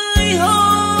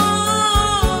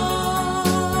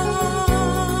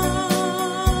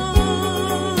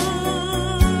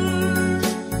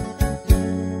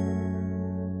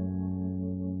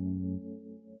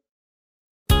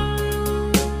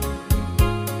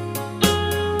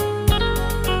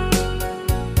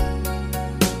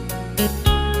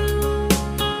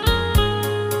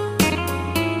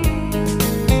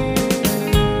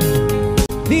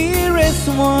Dearest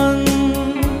one,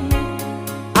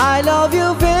 I love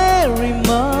you very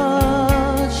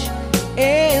much.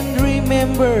 And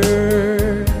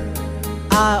remember,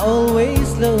 I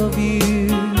always love you.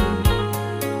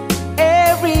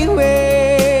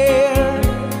 Everywhere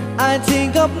I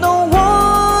think of no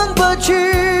one but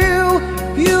you.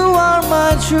 You are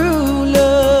my true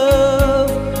love,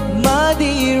 my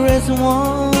dearest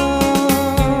one.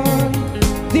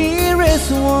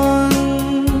 Dearest one,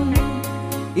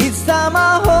 each time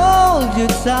I hold you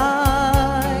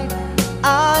tight,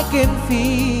 I can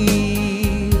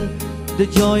feel the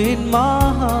joy in my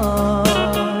heart.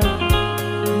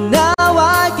 Now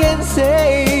I can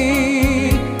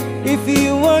say, if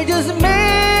you were just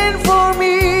meant for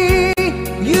me,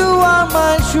 you are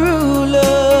my true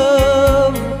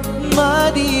love,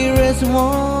 my dearest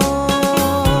one.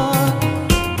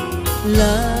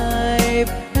 Life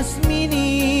has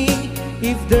meaning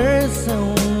if there's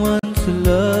someone to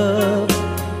love,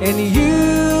 and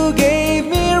you gave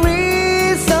me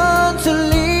reason to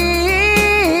live.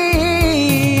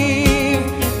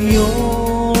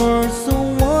 You're so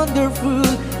wonderful,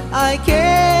 I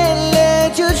can't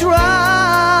let you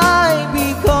try,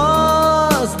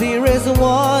 because there is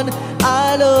one,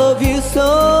 I love you so.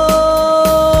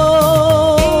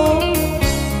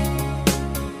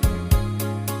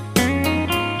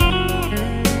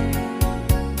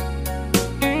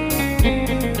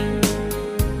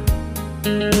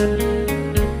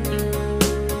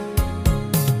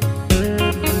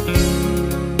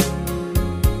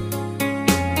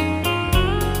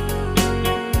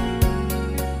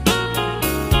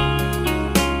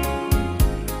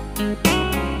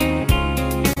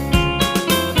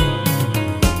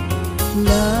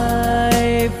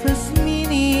 Life has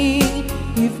meaning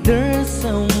if there's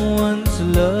someone to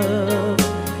love,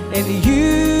 and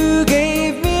you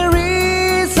gave me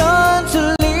reason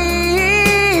to live.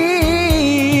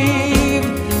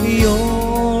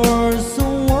 You're so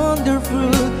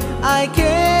wonderful, I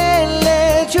can't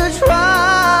let you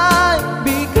try,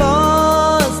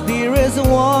 because there is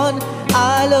one,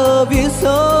 I love you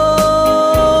so.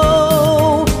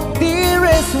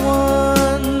 Dearest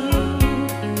one,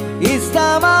 each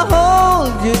time I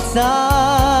hold you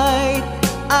tight,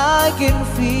 I can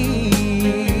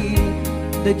feel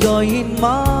the joy in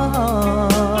my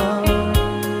heart.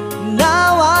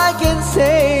 Now I can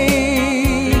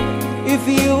say, if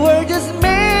you were just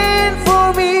meant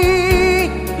for me,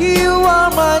 you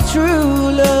are my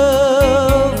true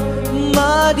love,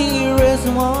 my dearest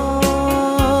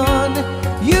one.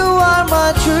 You are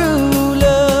my true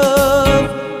love,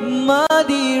 my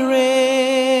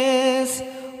dearest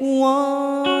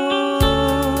one.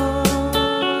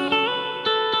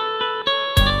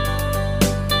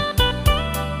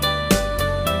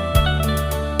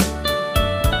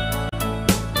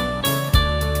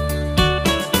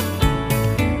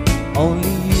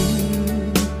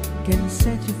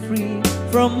 you free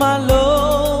from my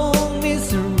long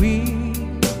misery,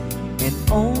 and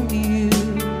only you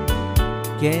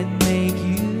can make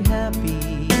you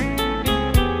happy.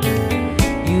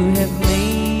 You have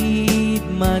made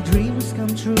my dreams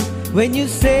come true when you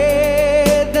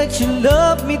said that you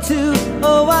love me too.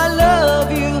 Oh, I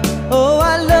love you. Oh,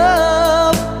 I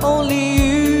love only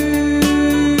you.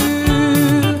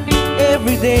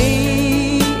 Every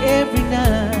day, every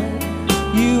night,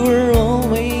 you were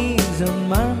always on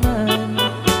my mind.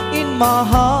 In my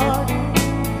heart,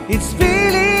 it's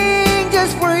feeling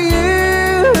just for you.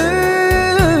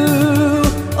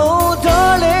 Oh,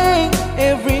 darling,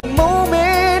 every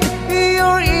moment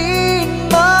you're in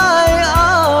my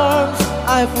arms,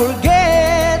 I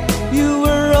forget you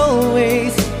were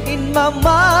always in my mind.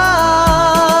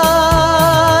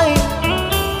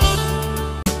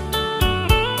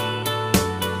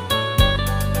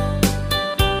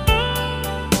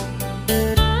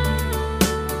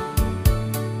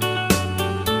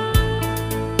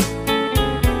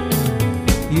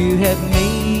 You have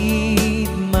made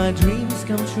my dreams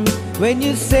come true when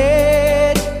you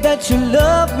said that you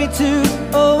love me too.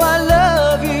 Oh, I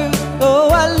love you. Oh,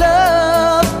 I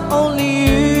love only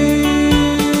you.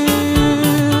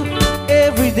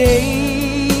 Every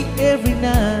day, every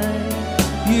night,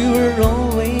 you were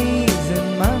always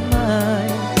in my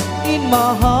mind. In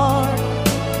my heart,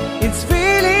 it's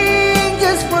feeling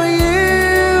just for you.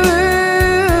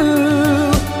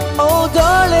 Oh,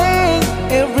 darling,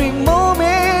 every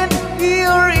moment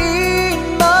you're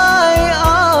in my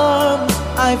arms,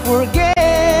 I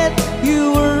forget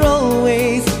you were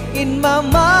always in my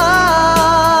mind.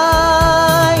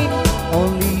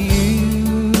 Only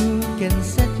you can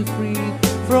set you free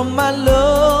from my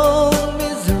long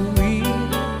misery,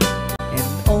 and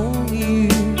only you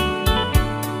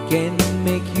can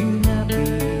make you happy.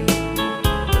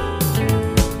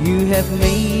 You have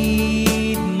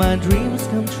made my dreams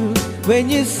come true when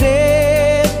you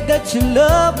said that you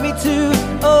love me too.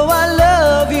 Oh, I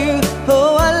love you.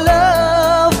 Oh, I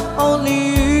love only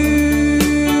you.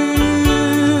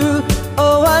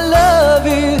 Oh, I love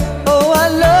you. Oh, I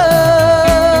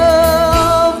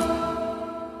love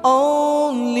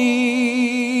only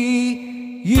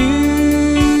you.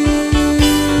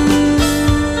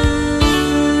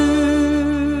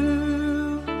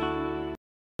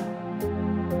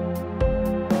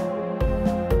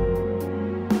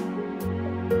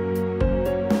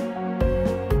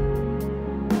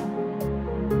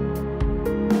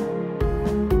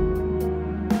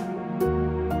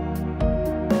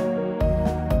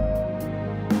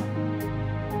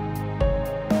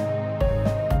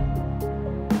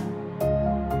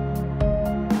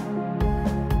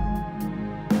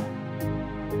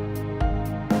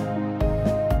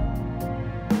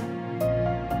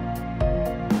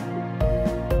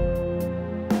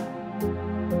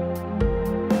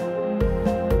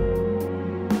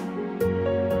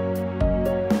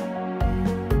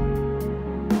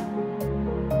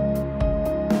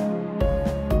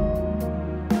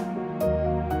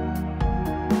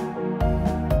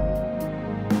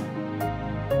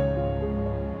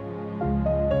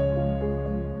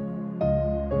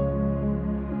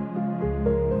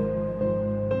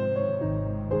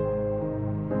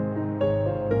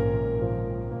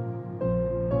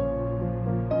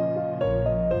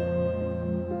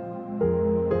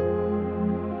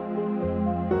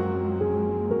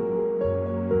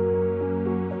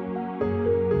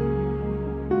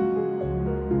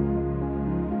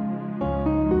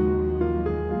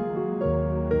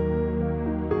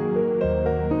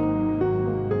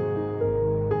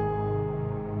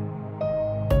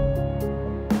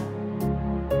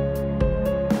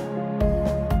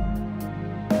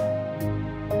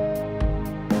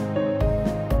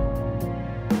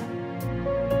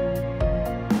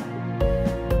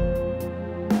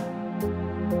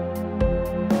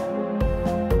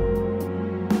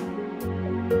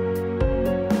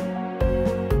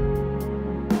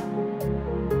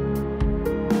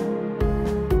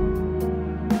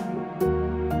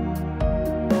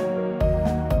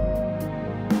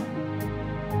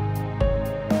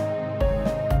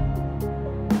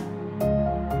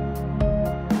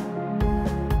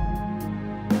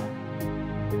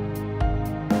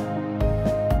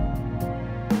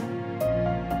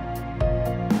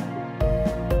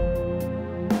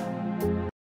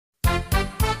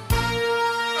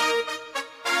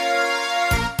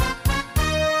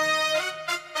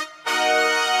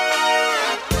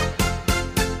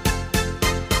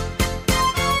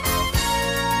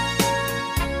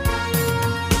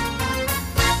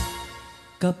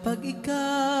 Kapag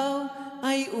ikaw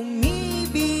ay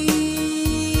umibig,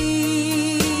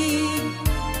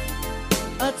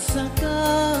 at saka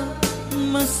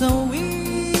masawi.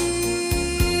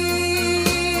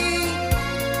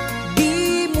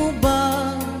 Di mo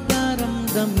ba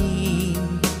daramdamin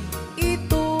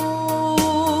ito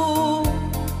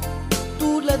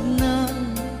tulad ng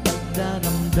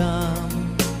pagdaramdam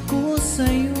ko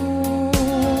sa'yo?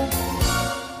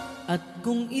 At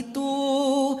kung ito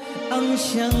ang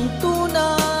siyang tunay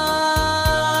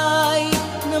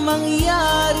na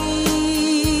mangyari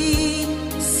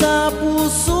sa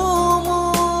puso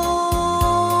mo,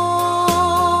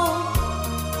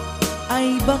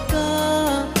 ay baka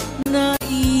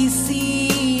naisin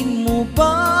mo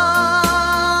bang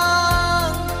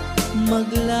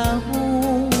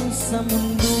maglaho sa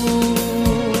mundo?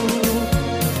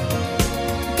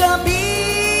 Gabi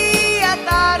at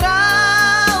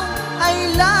araw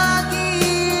ay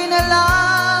lagi na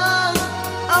lang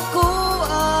ako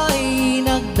ay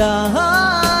nagdarasal,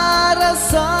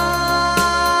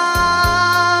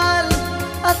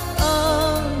 at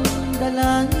ang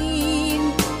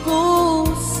dalangin ko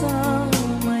sa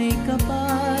may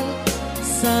kapal,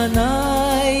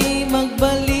 sana'y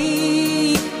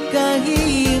magbalik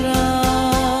kahirap.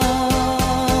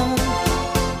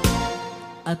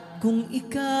 At kung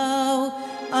ikaw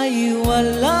ay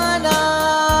wala na,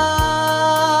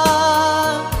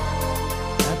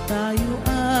 at tayo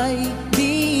ay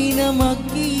di na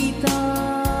magkita,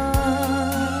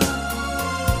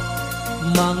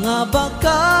 mga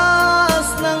bakas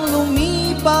ng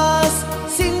lumipas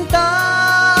sinta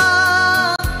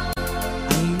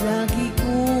ay lagi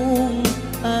kong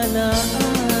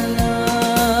alaala.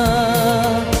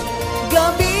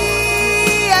 Gabi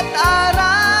at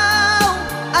araw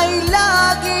ay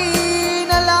lagi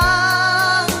na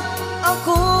lang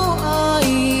ako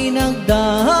ay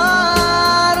nagdarasal,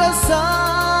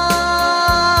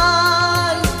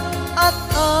 at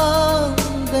ang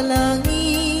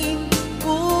dalangin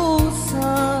ko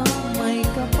sa may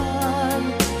kapal,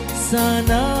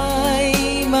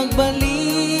 sana'y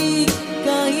magbalik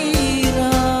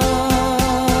kahirap.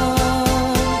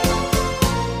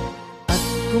 At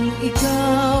kung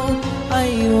ikaw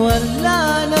ay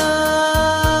wala na,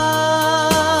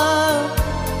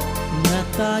 na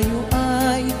tayo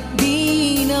ay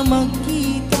di na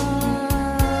magkita,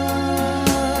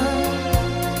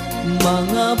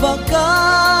 mga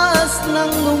bakas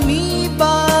ng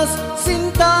lumipas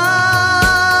sinta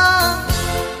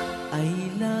ay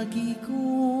lagi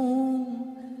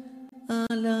kong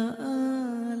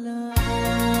alaala.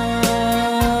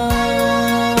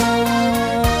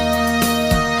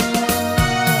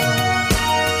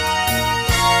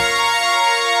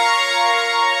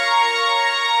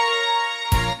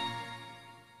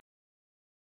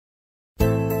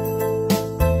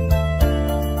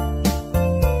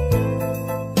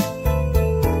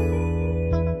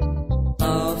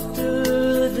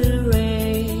 After the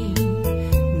rain,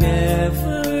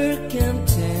 never can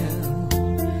tell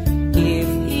if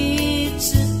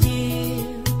it's a tear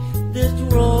that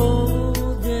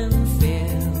rolled and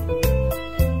fell.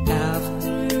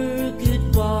 After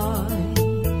goodbye,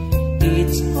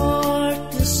 it's hard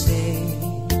to say.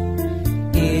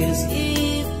 Is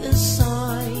it a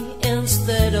sigh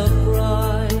instead of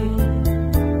cry?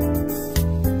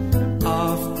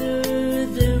 After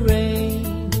the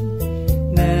rain,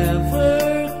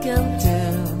 never can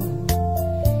tell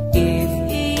if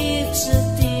it's a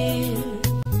tear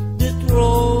that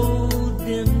rolled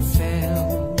and fell.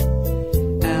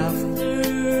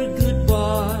 After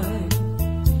goodbye,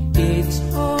 it's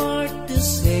hard to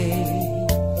say.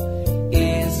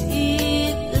 Is it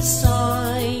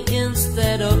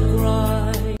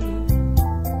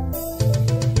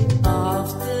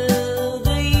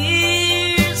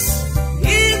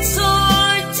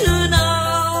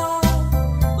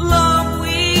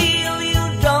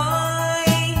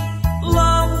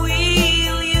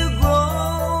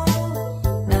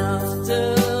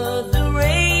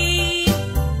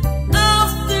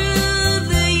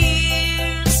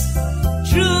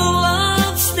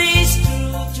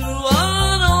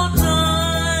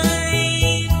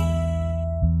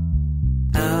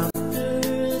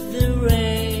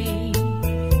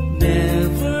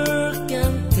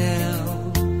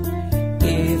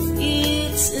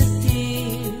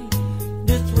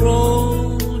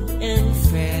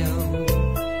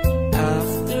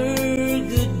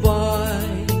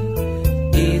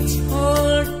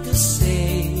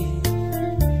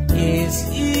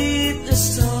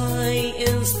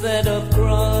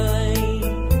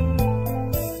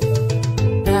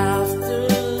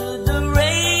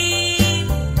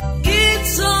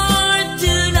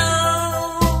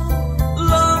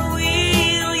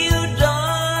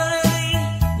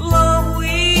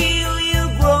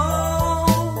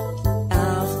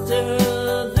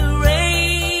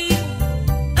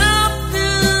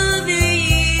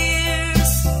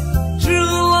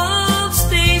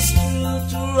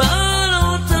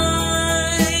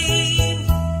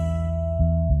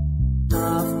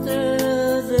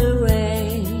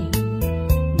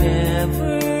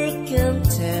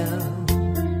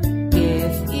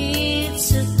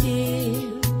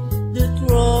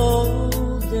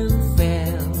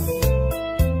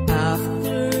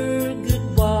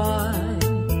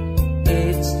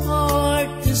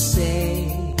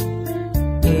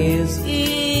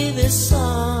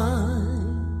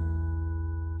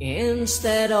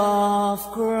instead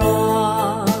of cry.